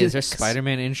 I have to do is there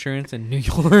Spider-Man insurance in New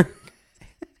York?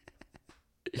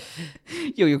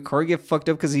 Yo, your car get fucked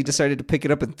up because he decided to pick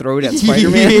it up and throw it at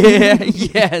Spider-Man? Yeah,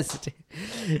 yes. Throw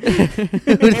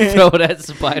it at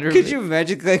Spider-Man. Could you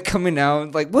imagine like coming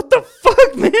out like, what the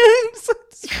fuck, man?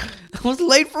 I was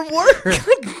late for work. God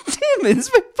damn it,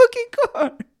 it's my fucking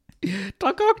car.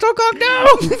 Doc Ock, no!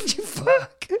 You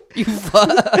fuck. You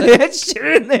fuck. I had shit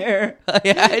in there. I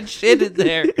had shit in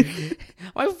there.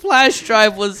 My flash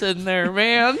drive was in there,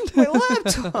 man. My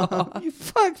laptop. You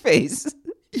fuck face.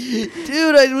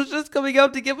 Dude, I was just coming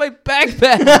out to get my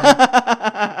backpack.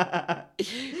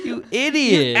 You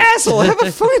idiot. You asshole, I have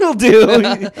a final due.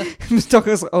 Mr.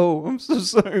 Tucker's like, oh, I'm so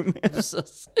sorry, man.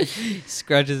 He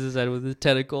scratches his head with his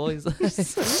tentacle. He's like,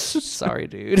 sorry,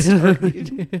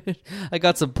 dude. I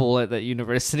got some pull at that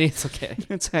university. It's okay.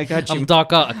 I got you. I'm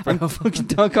Doc Ock, bro. I'm fucking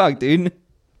Doc Ock, dude.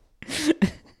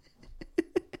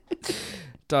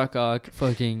 Doc Ock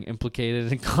fucking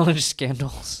implicated in college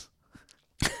scandals.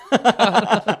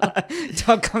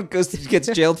 Doc Ock gets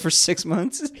jailed for 6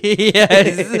 months.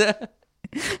 Yes.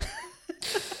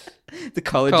 The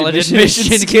college admission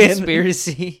scandal.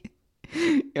 conspiracy.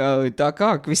 Yo, Doc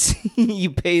Ock, we see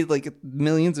you paid like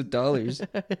millions of dollars.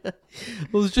 I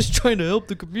was just trying to help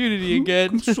the community again.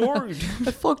 I'm sorry.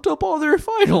 I fucked up all their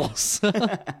finals.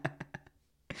 I'm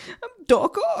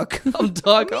Doc Ock. I'm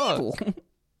Doc Ock.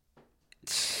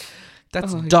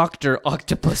 That's Dr.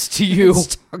 Octopus to you.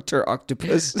 It's Dr.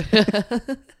 Octopus.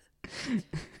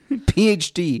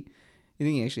 PhD. You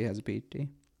think he actually has a PhD?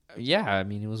 Yeah, I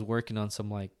mean, he was working on some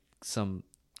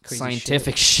Crazy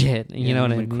scientific shit. You know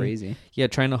what I mean? Crazy. Yeah,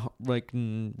 trying to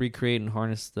recreate and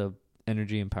harness the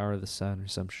energy and power of the sun or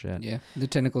some shit. Yeah, the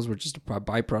tentacles were just a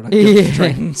byproduct of the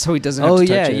train, so he doesn't have to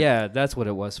touch it. Yeah, that's what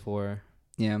it was for.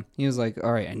 Yeah, he was like,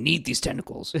 all right, I need these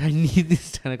tentacles. I need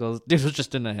these tentacles. This was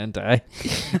just in a hentai.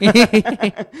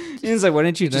 He was like, why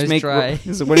didn't you just make? try. He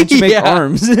was like, why didn't you make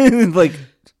arms? Like,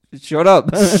 shut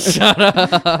up. Shut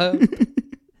up.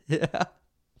 Yeah.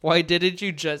 Why didn't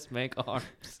you just make arms?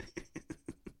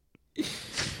 He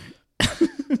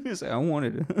was like, I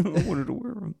wanted to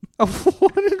wear them. I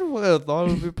thought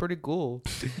it would be pretty cool.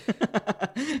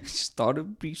 Just thought it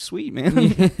would be sweet,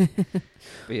 man.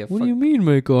 But yeah, what do you mean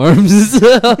make arms?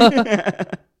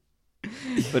 But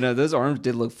no, those arms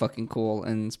did look fucking cool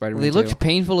in Spider-Man. They 2. looked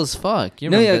painful as fuck. You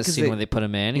remember that scene when they put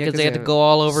him in? Because they had to go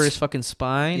all over his fucking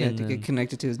spine. Yeah, to get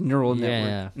connected to his neural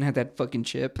network. And had that fucking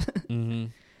chip. Mm-hmm.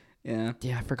 Yeah.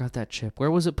 Yeah, I forgot that chip.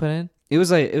 Where was it put in? It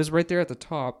was right there at the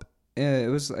top.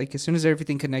 It was like as soon as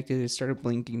everything connected, it started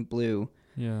blinking blue.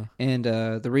 Yeah. And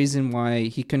the reason why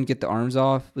he couldn't get the arms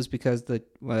off was because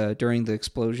during the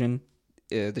explosion,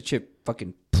 the chip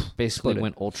fucking basically exploded.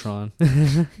 went Ultron.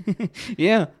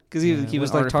 Yeah, because he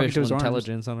was like talking to his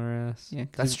intelligence arms. On our ass. Yeah,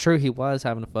 that's true. He was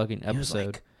having a fucking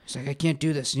episode. He's like, I can't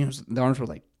do this. And the arms were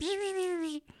like.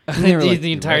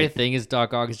 The entire thing is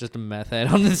Doc Ock is just a meth head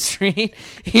on the street.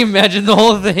 You imagine the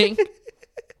whole thing.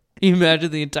 You imagine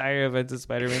the entire events of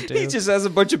Spider-Man 2. He just has a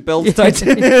bunch of belts tied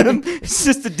to him. It's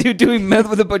just a dude doing meth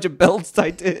with a bunch of belts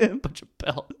tied to him. Bunch of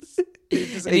belts.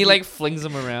 And he like flings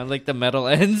them around like the metal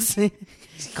ends. He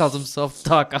calls himself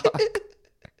Doc Ock.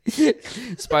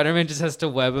 Spider-Man just has to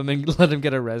web him and let him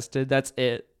get arrested. That's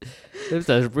it. It's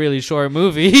a really short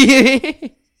movie.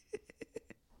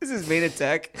 This is his main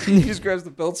attack. He just grabs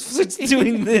the belts, starts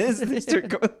doing this, and they start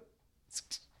going.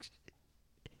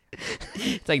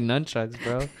 It's like nunchucks,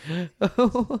 bro.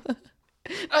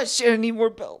 Oh shit! I need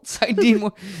more belts. I need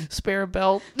more spare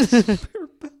belt. Spare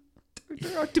belt.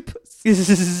 Dr. Octopus. This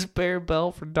is a spare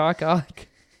belt for Doc Ock.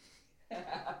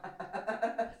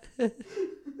 It's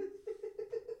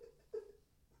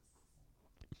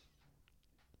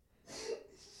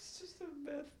just a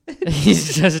meth.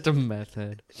 He's just a meth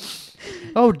head.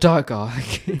 Oh, Doc Ock.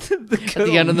 At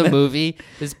the end of the movie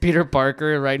is Peter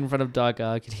Parker right in front of Doc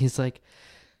Ock, and he's like,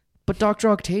 "But Dr.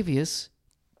 Octavius,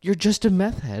 you're just a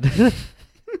meth head."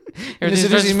 Everything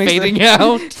starts fading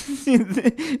out.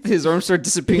 His arms start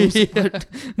disappearing. Yeah.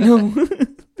 No,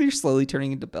 they're slowly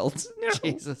turning into belts. No.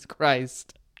 Jesus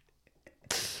Christ.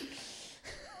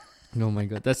 Oh my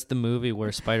God, that's the movie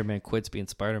where Spider-Man quits being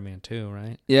Spider-Man too,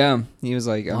 right? Yeah, he was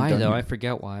like, why though? I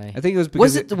forget why. I think it was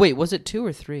because was it 2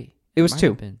 or 3? It was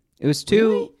 2. It was 2.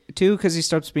 Really? 2 because he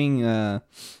stops being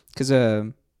because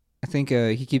I think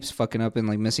he keeps fucking up and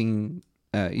like missing.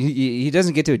 He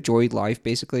doesn't get to enjoy life.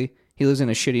 Basically, he lives in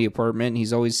a shitty apartment. And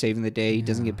he's always saving the day. He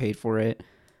doesn't get paid for it.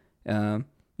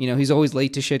 He's always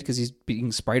late to shit because he's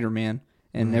being Spider-Man,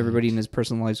 and everybody in his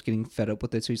personal life is getting fed up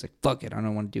with it. So he's like, "Fuck it, I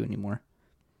don't want to do it anymore."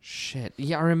 Shit.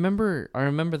 Yeah, I remember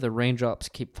the Raindrops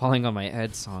Keep Falling on My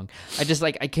Head song. I just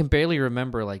I can barely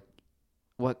remember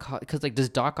what, because does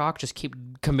Doc Ock just keep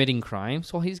committing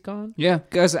crimes while he's gone? Yeah,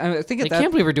 because I think I can't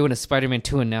believe we're doing a Spider-Man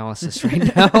 2 analysis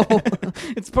right now.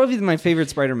 It's probably my favorite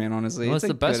Spider-Man, honestly. Well, it's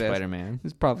the best Spider-Man.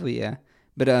 It's probably, yeah.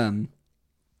 But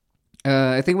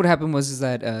I think what happened was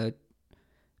that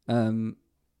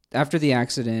after the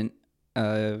accident,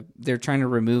 they're trying to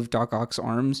remove Doc Ock's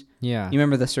arms. Yeah. You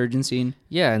remember the surgeon scene?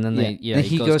 Yeah, and then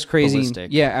he goes crazy.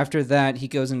 Ballistic. Yeah, after that, he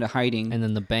goes into hiding. And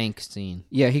then the bank scene.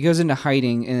 Yeah, he goes into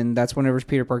hiding, and that's whenever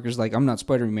Peter Parker's like, "I'm not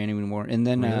Spider-Man anymore." And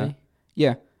then, really?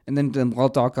 And then while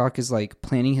Doc Ock is like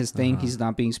planning his thing, he's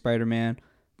not being Spider-Man.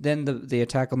 Then the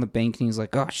attack on the bank, and he's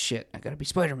like, "Oh shit, I gotta be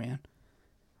Spider-Man."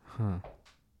 Huh.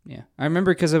 Yeah, I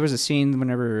remember because there was a scene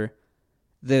whenever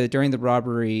during the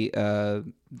robbery,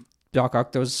 Doc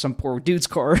Ock throws some poor dude's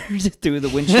car through the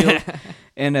windshield,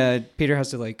 and Peter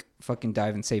has to fucking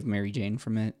dive and save Mary Jane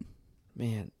from it.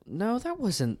 Man, no, that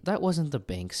wasn't the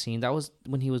bank scene. That was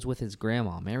when he was with his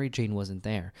grandma. Mary Jane wasn't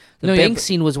there. The bank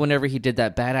scene was whenever he did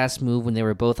that badass move when they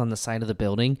were both on the side of the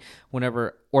building.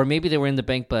 Or maybe they were in the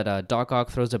bank, but Doc Ock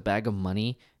throws a bag of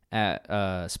money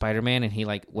at Spider-Man, and he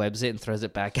webs it and throws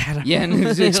it back at him. Yeah, and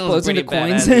it explodes into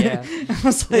coins. Yeah. I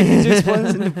was like, it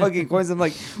explodes into fucking coins. I'm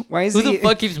like, why is Who the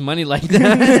fuck keeps money like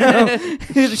that?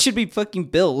 It should be fucking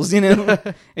bills,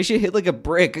 It should hit like a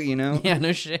brick, Yeah,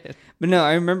 no shit. But no,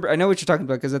 I know what you're talking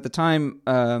about, because at the time,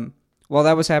 while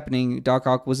that was happening, Doc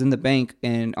Ock was in the bank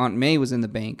and Aunt May was in the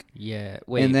bank. Yeah,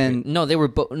 wait. And then no, they were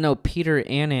Peter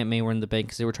and Aunt May were in the bank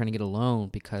because they were trying to get a loan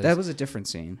because that was a different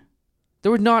scene.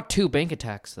 There were not 2 bank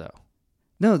attacks, though.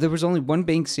 No, there was only one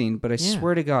bank scene, but I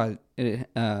swear to God, the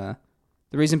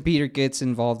reason Peter gets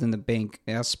involved in the bank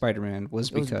as Spider-Man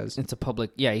was because... It's a public...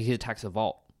 Yeah, he attacks a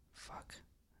vault. Fuck.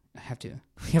 I have to...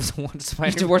 You have to watch Spider-Man.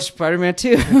 You have to watch Spider-Man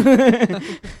 2.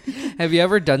 Have you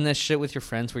ever done this shit with your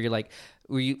friends where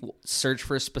you search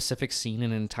for a specific scene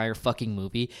in an entire fucking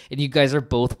movie, and you guys are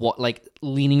both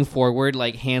leaning forward,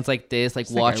 hands like this,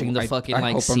 watching the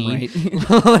fucking scene.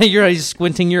 Right. You're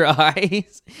squinting your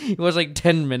eyes. You watch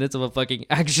 10 minutes of a fucking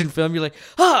action film. You're like,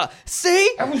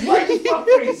 see? I was right in fuck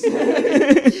face.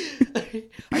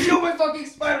 I know my fucking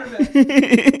Spider-Man.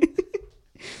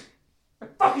 I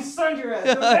fucking stunned your ass.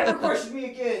 Don't ever question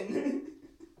me again.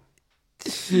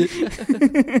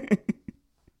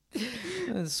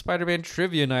 Spider-Man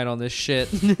trivia night on this shit.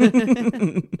 That's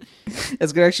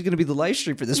actually going to be the live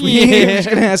stream for this week. Yeah. We're just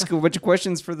going to ask a bunch of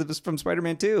questions from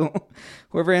Spider-Man 2.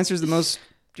 Whoever answers the most,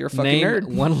 you're a fucking nerd.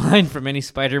 One line from any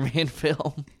Spider-Man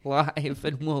film live,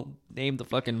 and we'll name the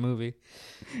fucking movie.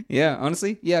 Yeah,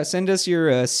 honestly, yeah. Send us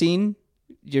your scene,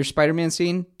 your Spider-Man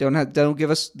scene. Don't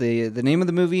give us the name of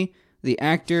the movie, the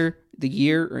actor, the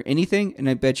year, or anything, and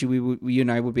I bet you you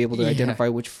and I would be able to identify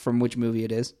which movie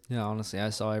it is. Yeah, honestly, I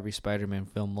saw every Spider-Man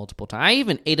film multiple times. I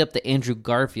even ate up the Andrew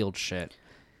Garfield shit.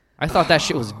 I thought that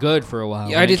shit was good for a while.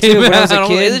 Yeah, I did too. When I was a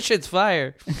kid, this shit's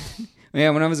fire.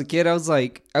 Yeah, when I was a kid, I was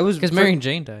because Mary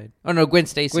Jane died. Oh no, Gwen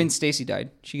Stacy. Gwen Stacy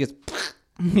died. She gets,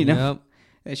 Yep.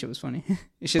 That shit was funny.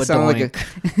 It should sound like a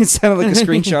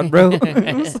screenshot, bro.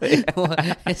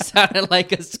 It sounded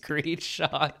like a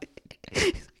screenshot.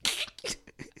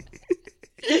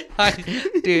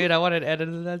 Dude, I wanted to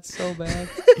edit that so bad.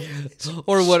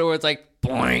 Or it's like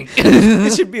boing.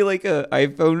 It should be like an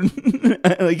iPhone,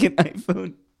 like an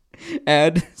iPhone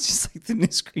ad. It's just like the new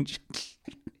screenshot.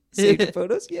 Saved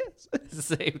photos, yes.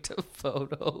 Saved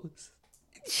photos.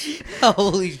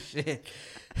 Holy shit!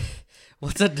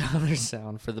 What's another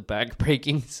sound for the back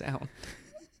breaking sound?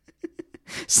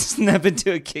 Snap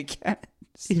into a Kit Kat.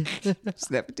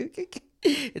 Snap into a Kit Kat.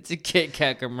 It's a Kit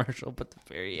Kat commercial, but the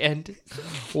very end.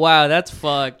 Wow, that's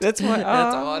fucked. That's why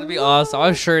that'd be awesome.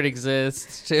 I'm sure it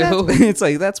exists too.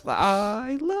 That's why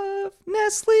I love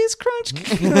Nestle's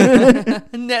Crunch.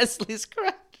 Nestle's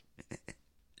Crunch.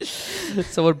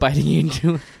 Someone biting you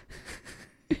into.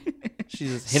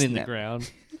 She's just hitting the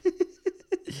ground.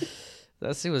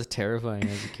 That scene was terrifying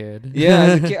as a kid. Yeah,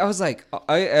 as a kid, I was like,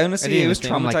 I honestly, it was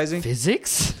traumatizing. Like,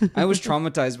 physics? I was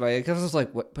traumatized by it because I was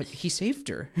like, what? But he saved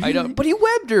her. I know, but he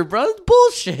webbed her, bro. It's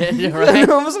bullshit, right?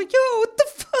 I was like, yo, what the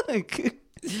fuck?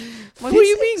 What do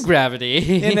you mean gravity?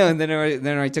 You know, and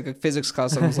then I took a physics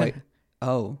class and I was like,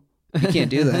 oh, you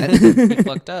can't do that. You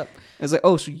fucked up. I was like,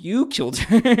 oh, so you killed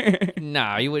her?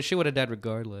 Nah, she would have died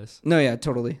regardless. No, yeah,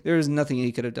 totally. There was nothing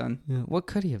he could have done. Yeah, what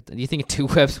could he have done? You think 2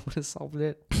 webs would have solved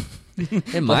it?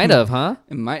 It might have, huh?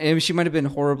 She might have been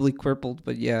horribly crippled,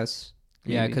 but yes.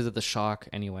 Yeah, because of the shock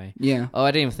anyway. Yeah. Oh, I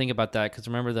didn't even think about that because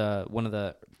remember one of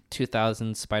the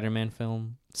 2000 Spider-Man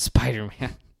film?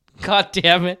 Spider-Man. God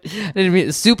damn it. I didn't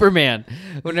mean Superman.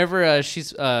 Whenever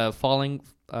she's falling,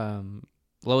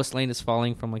 Lois Lane is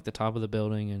falling from like the top of the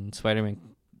building and Spider-Man,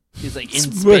 he's like in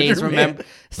space, remember?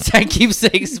 I keep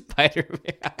saying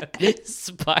Spider-Man.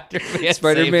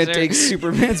 Spider-Man takes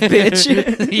Superman's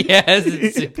bitch. Yes,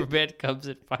 and Superman comes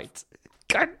and fights.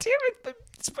 God damn it,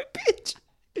 it's my bitch.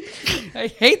 I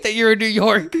hate that you're in New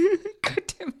York.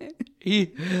 God damn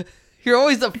it. You're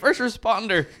always the first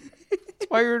responder. That's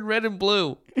why you're in red and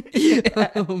blue.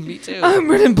 Yeah. Me too. I'm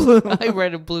red and blue. I'm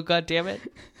red and blue, God damn it.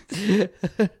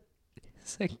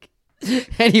 It's like,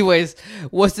 anyways,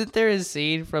 wasn't there a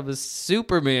scene from a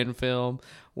Superman film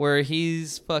where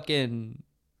he's fucking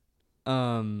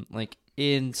like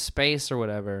in space or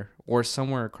whatever, or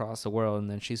somewhere across the world, and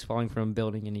then she's falling from a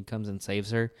building and he comes and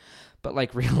saves her? But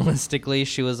like realistically,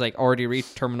 she was like already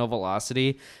reached terminal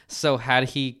velocity, so had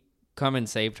he come and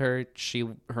saved her,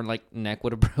 her like neck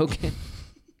would have broken.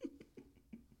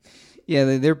 Yeah,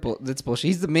 that's bullshit.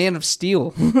 He's the Man of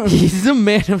Steel. He's the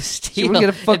Man of Steel. She would get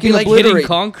a fucking like hitting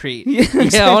concrete. Yeah, exactly.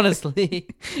 Yeah, honestly.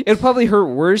 It would probably hurt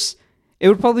worse. It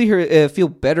would probably feel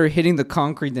better hitting the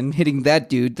concrete than hitting that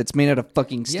dude that's made out of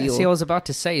fucking steel. Yeah, see, I was about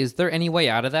to say, is there any way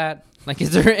out of that? Like,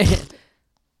 is there...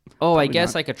 Oh, I guess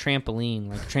not. like a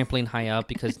trampoline high up,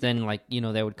 because then, like, you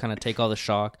know, that would kind of take all the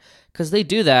shock. Because they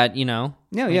do that, you know?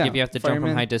 No, like yeah. If you have to jump Fireman.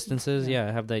 from high distances,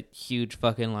 have that huge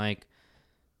fucking, like,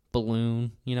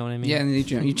 balloon, you know what I mean? Yeah, and you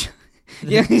jump.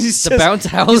 Yeah, he's the bounce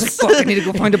house. He's like, fuck, I need to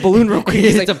go find a balloon real quick.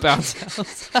 He's It's like, a bounce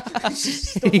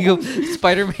house. You go,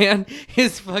 Spider-Man,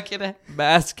 his fucking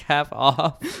mask half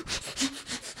off.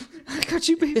 I got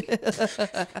you, baby.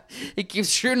 He keeps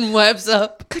shooting webs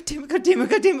up. God damn it, God damn it,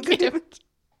 God damn it, God damn it.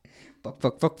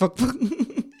 Fuck.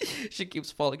 She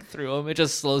keeps falling through him. It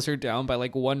just slows her down by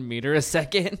like 1 meter a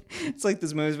second. It's like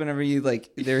those movies whenever you like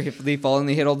they fall and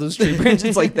they hit all those tree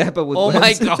branches like that, but with Oh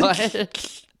webs. my god.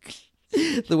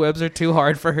 The webs are too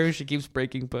hard for her. She keeps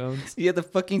breaking bones. You had the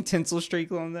fucking tensile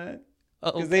strength on that.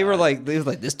 Oh, Because they were like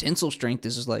this tensile strength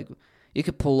is just like you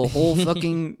could pull a whole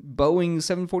fucking Boeing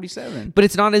 747. But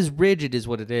it's not as rigid as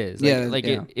what it is. Like,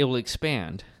 Yeah. it will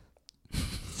expand.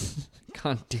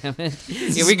 God damn it.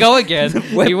 Here we go again.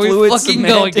 Wet Here we fluid fucking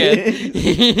go again.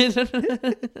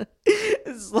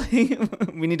 It's like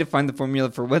we need to find the formula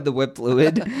for the wet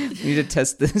fluid. We need to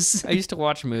test this. I used to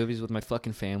watch movies with my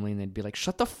fucking family, and they'd be like,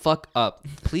 shut the fuck up.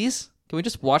 Please? Can we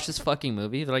just watch this fucking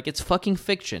movie? They're like, it's fucking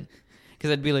fiction. Because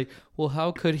I'd be like, well,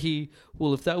 how could he...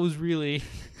 Well, if that was really...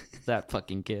 that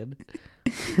fucking kid.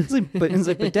 It's like, but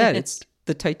Dad, it's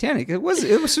the Titanic.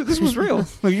 This was real.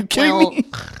 Are you kidding me?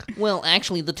 Well,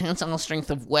 actually, the tensile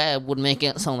strength of web would make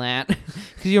it so that...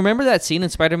 Because you remember that scene in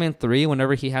Spider-Man 3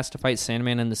 whenever he has to fight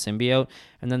Sandman and the symbiote,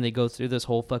 and then they go through this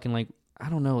whole fucking, like... I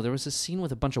don't know. There was a scene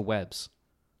with a bunch of webs.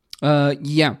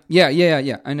 Yeah.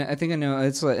 I think I know.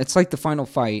 It's like the final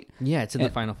fight. Yeah, it's in the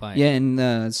final fight. Yeah,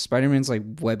 and Spider-Man's like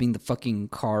webbing the fucking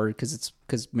car because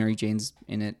Mary Jane's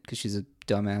in it because she's a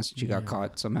dumbass and she got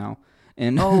caught somehow.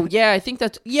 And Oh, yeah, I think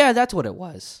that's what it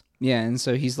was. yeah, and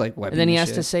so he's like webbing. And then he the has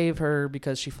shit. to save her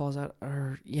because she falls out.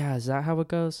 Or yeah, is that how it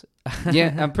goes?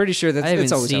 Yeah, I'm pretty sure I haven't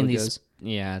that's always seen how it these. goes.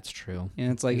 Yeah, it's true. Yeah,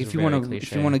 it's like These if are you very want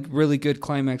cliche. a really good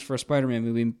climax for a Spider-Man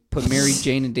movie, put Mary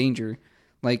Jane in danger.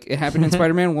 Like it happened in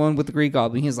Spider-Man 1 with the Green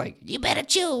Goblin. He's like, "You better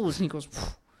choose." And he goes. Phew.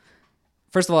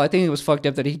 First of all, I think it was fucked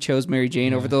up that he chose Mary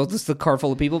Jane over the car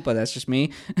full of people, but that's just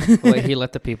me. Wait, he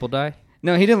let the people die?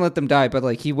 No, he didn't let them die, but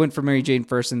like he went for Mary Jane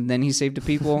first, and then he saved the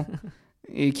people.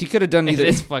 He could have done either.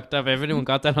 It's fucked up. If anyone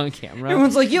got that on camera,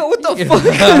 Everyone's like, "Yo, what the fuck?"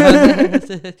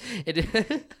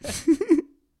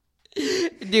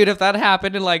 Dude, if that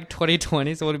happened in like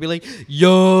 2020, someone would be like,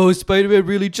 "Yo, Spider-Man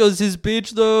really chose his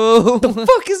bitch, though." The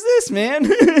fuck is this, man?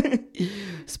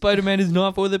 Spider-Man is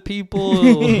not for the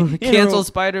people. Cancel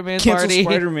Spider-Man Cancel party.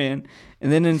 Spider-Man.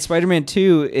 And then in Spider-Man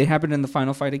 2, it happened in the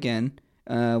final fight again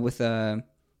with Dr.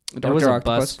 There was a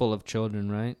Octopus. bus full of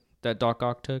children, right? that Doc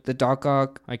Ock took? The Doc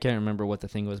Ock. I can't remember what the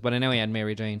thing was, but I know he had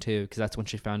Mary Jane too, because that's when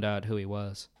she found out who he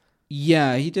was.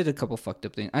 Yeah, he did a couple fucked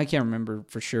up things. I can't remember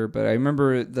for sure, but I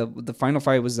remember the final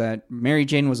fight was that Mary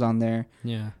Jane was on there.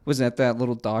 Yeah. Was at that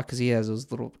little dock because he has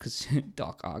those little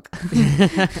Doc Ock.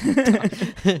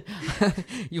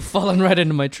 You've fallen right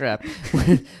into my trap.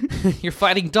 You're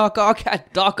fighting Doc Ock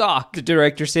at Doc Ock. The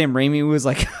director Sam Raimi was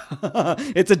like,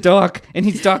 "It's a Doc, and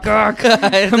he's Doc Ock.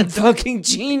 I'm fucking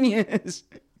genius."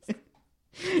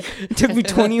 It took me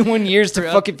 21 years to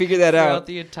fucking figure that out. Throughout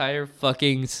the entire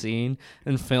fucking scene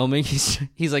and filming, he's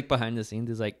like behind the scenes.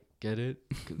 He's like, get it?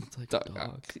 It's like Doc Doc.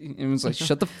 Ock. It was like,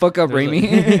 shut the fuck up,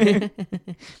 Raimi.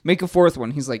 Make a fourth one.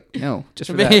 He's like, no,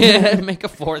 just for that. Yeah, make a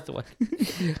fourth one.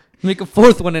 Make a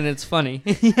fourth one and it's funny.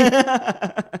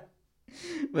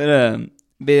 But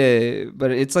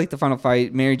it's like the final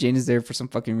fight. Mary Jane is there for some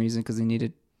fucking reason because they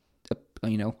needed,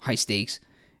 high stakes.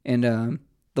 And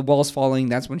the wall's falling.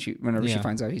 That's when whenever she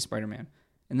finds out he's Spider-Man.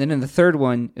 And then in the third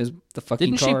one is the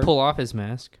fucking car. Didn't she pull off his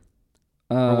mask?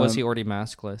 Or was he already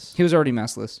maskless? He was already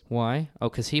maskless. Why? Oh,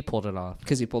 because he pulled it off.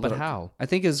 Because he pulled it off. But how? I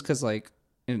think it's because, like,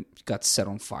 it got set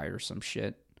on fire or some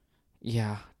shit.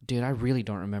 Yeah. Dude, I really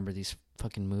don't remember these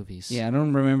fucking movies. Yeah, I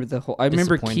don't remember the whole... I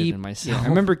remember key... in myself. Yeah, I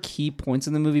remember key points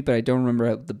in the movie, but I don't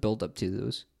remember the build-up to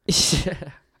those.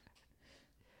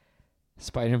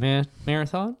 Spider-Man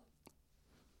marathon?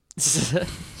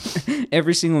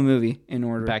 Every single movie in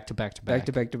order. Back to back to back. Back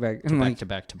to back to back. Back to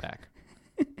back to back.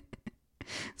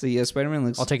 So yeah, Spider-Man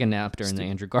looks... I'll take a nap during the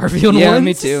Andrew Garfield Yeah, ones.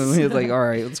 me too. Like, all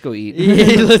right, let's go eat.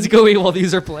 Yeah, let's go eat while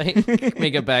these are playing.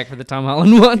 Make it back for the Tom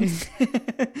Holland ones.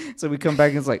 So we come back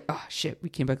and it's like, oh shit, we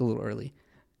came back a little early.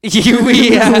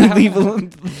 Leave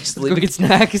Let's go get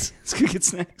snacks. Let's go get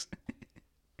snacks.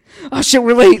 Oh shit,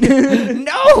 we're late.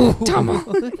 No!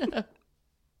 Tom.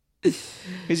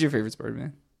 Who's your favorite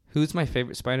Spider-Man? Who's my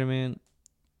favorite Spider-Man?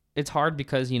 It's hard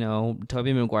because,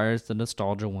 Tobey Maguire's the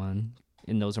nostalgia one,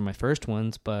 and those are my first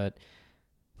ones, but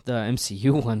the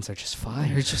MCU ones are just fire.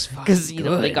 They're just fucking because,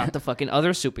 good. they got the fucking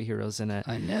other superheroes in it.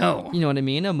 I know. You know what I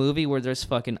mean? A movie where there's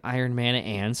fucking Iron Man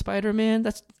and Spider-Man,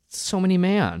 that's so many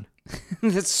man.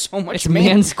 That's so much It's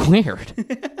man squared.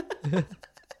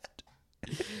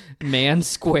 Man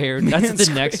squared. That's Man the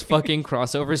squared. next fucking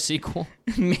crossover sequel.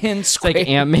 Man It's squared. like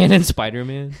Ant-Man and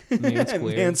Spider-Man. Man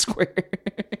squared. Man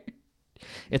squared.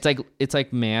 It's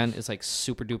like man is like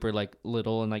super duper like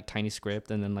little and like tiny script,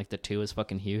 and then like the 2 is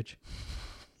fucking huge.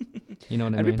 You know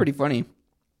what I mean? That'd be pretty funny.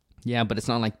 Yeah, but it's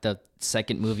not like the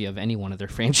second movie of any one of their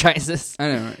franchises. I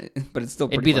don't know, but it's still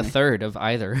pretty It'd be funny. the third of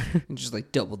either. Just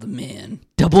like double the man.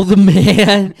 Double the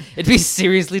man. It'd be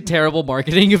seriously terrible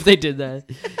marketing if they did that.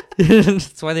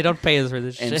 That's why they don't pay us for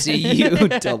this shit.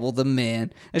 MCU, double the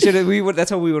man. That's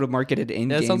how we would have marketed Endgame.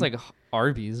 That sounds like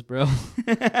Arby's, bro.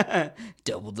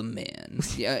 Double the man.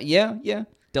 Yeah.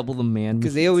 Double the man.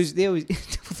 Because they always double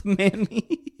the man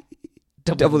meat.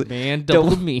 Double the man,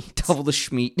 double the meat. Double the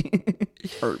schmeat.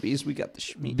 Arby's, we got the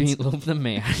schmeat. Meatloaf the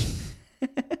man.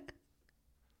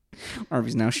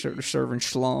 Arby's now serving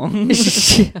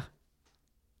schlong. Yeah.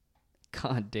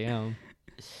 God damn.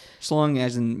 Schlong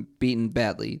as in beaten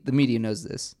badly. The media knows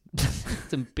this.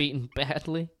 Them beaten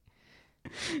badly.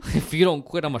 If you don't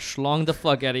quit, I'm gonna schlong the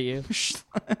fuck out of you.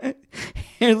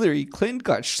 Hillary Clinton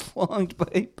got schlonged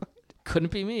by...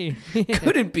 Couldn't be me.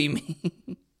 Couldn't be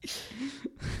me.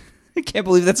 I can't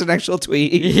believe that's an actual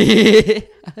tweet.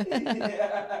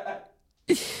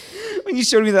 When you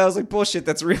showed me that, I was like, bullshit,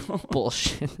 that's real.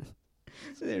 Bullshit.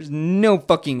 There's no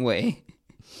fucking way.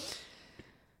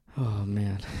 Oh,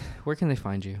 man. Where can they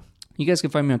find you? You guys can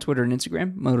find me on Twitter and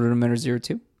Instagram,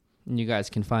 MotorMeter02. And you guys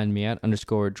can find me at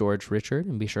 _George Richard,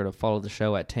 and be sure to follow the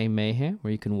show at Tame Mayhem,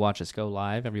 where you can watch us go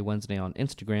live every Wednesday on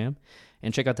Instagram.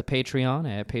 And check out the Patreon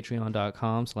at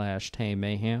patreon.com/Tame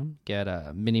Mayhem. Get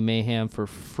a mini mayhem for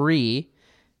free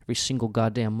every single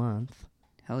goddamn month.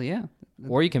 Hell yeah.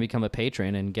 Or you can become a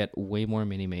patron and get way more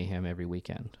mini mayhem every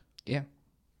weekend. Yeah.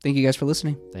 Thank you guys for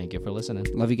listening. Thank you for listening.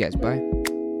 Love you guys. Bye.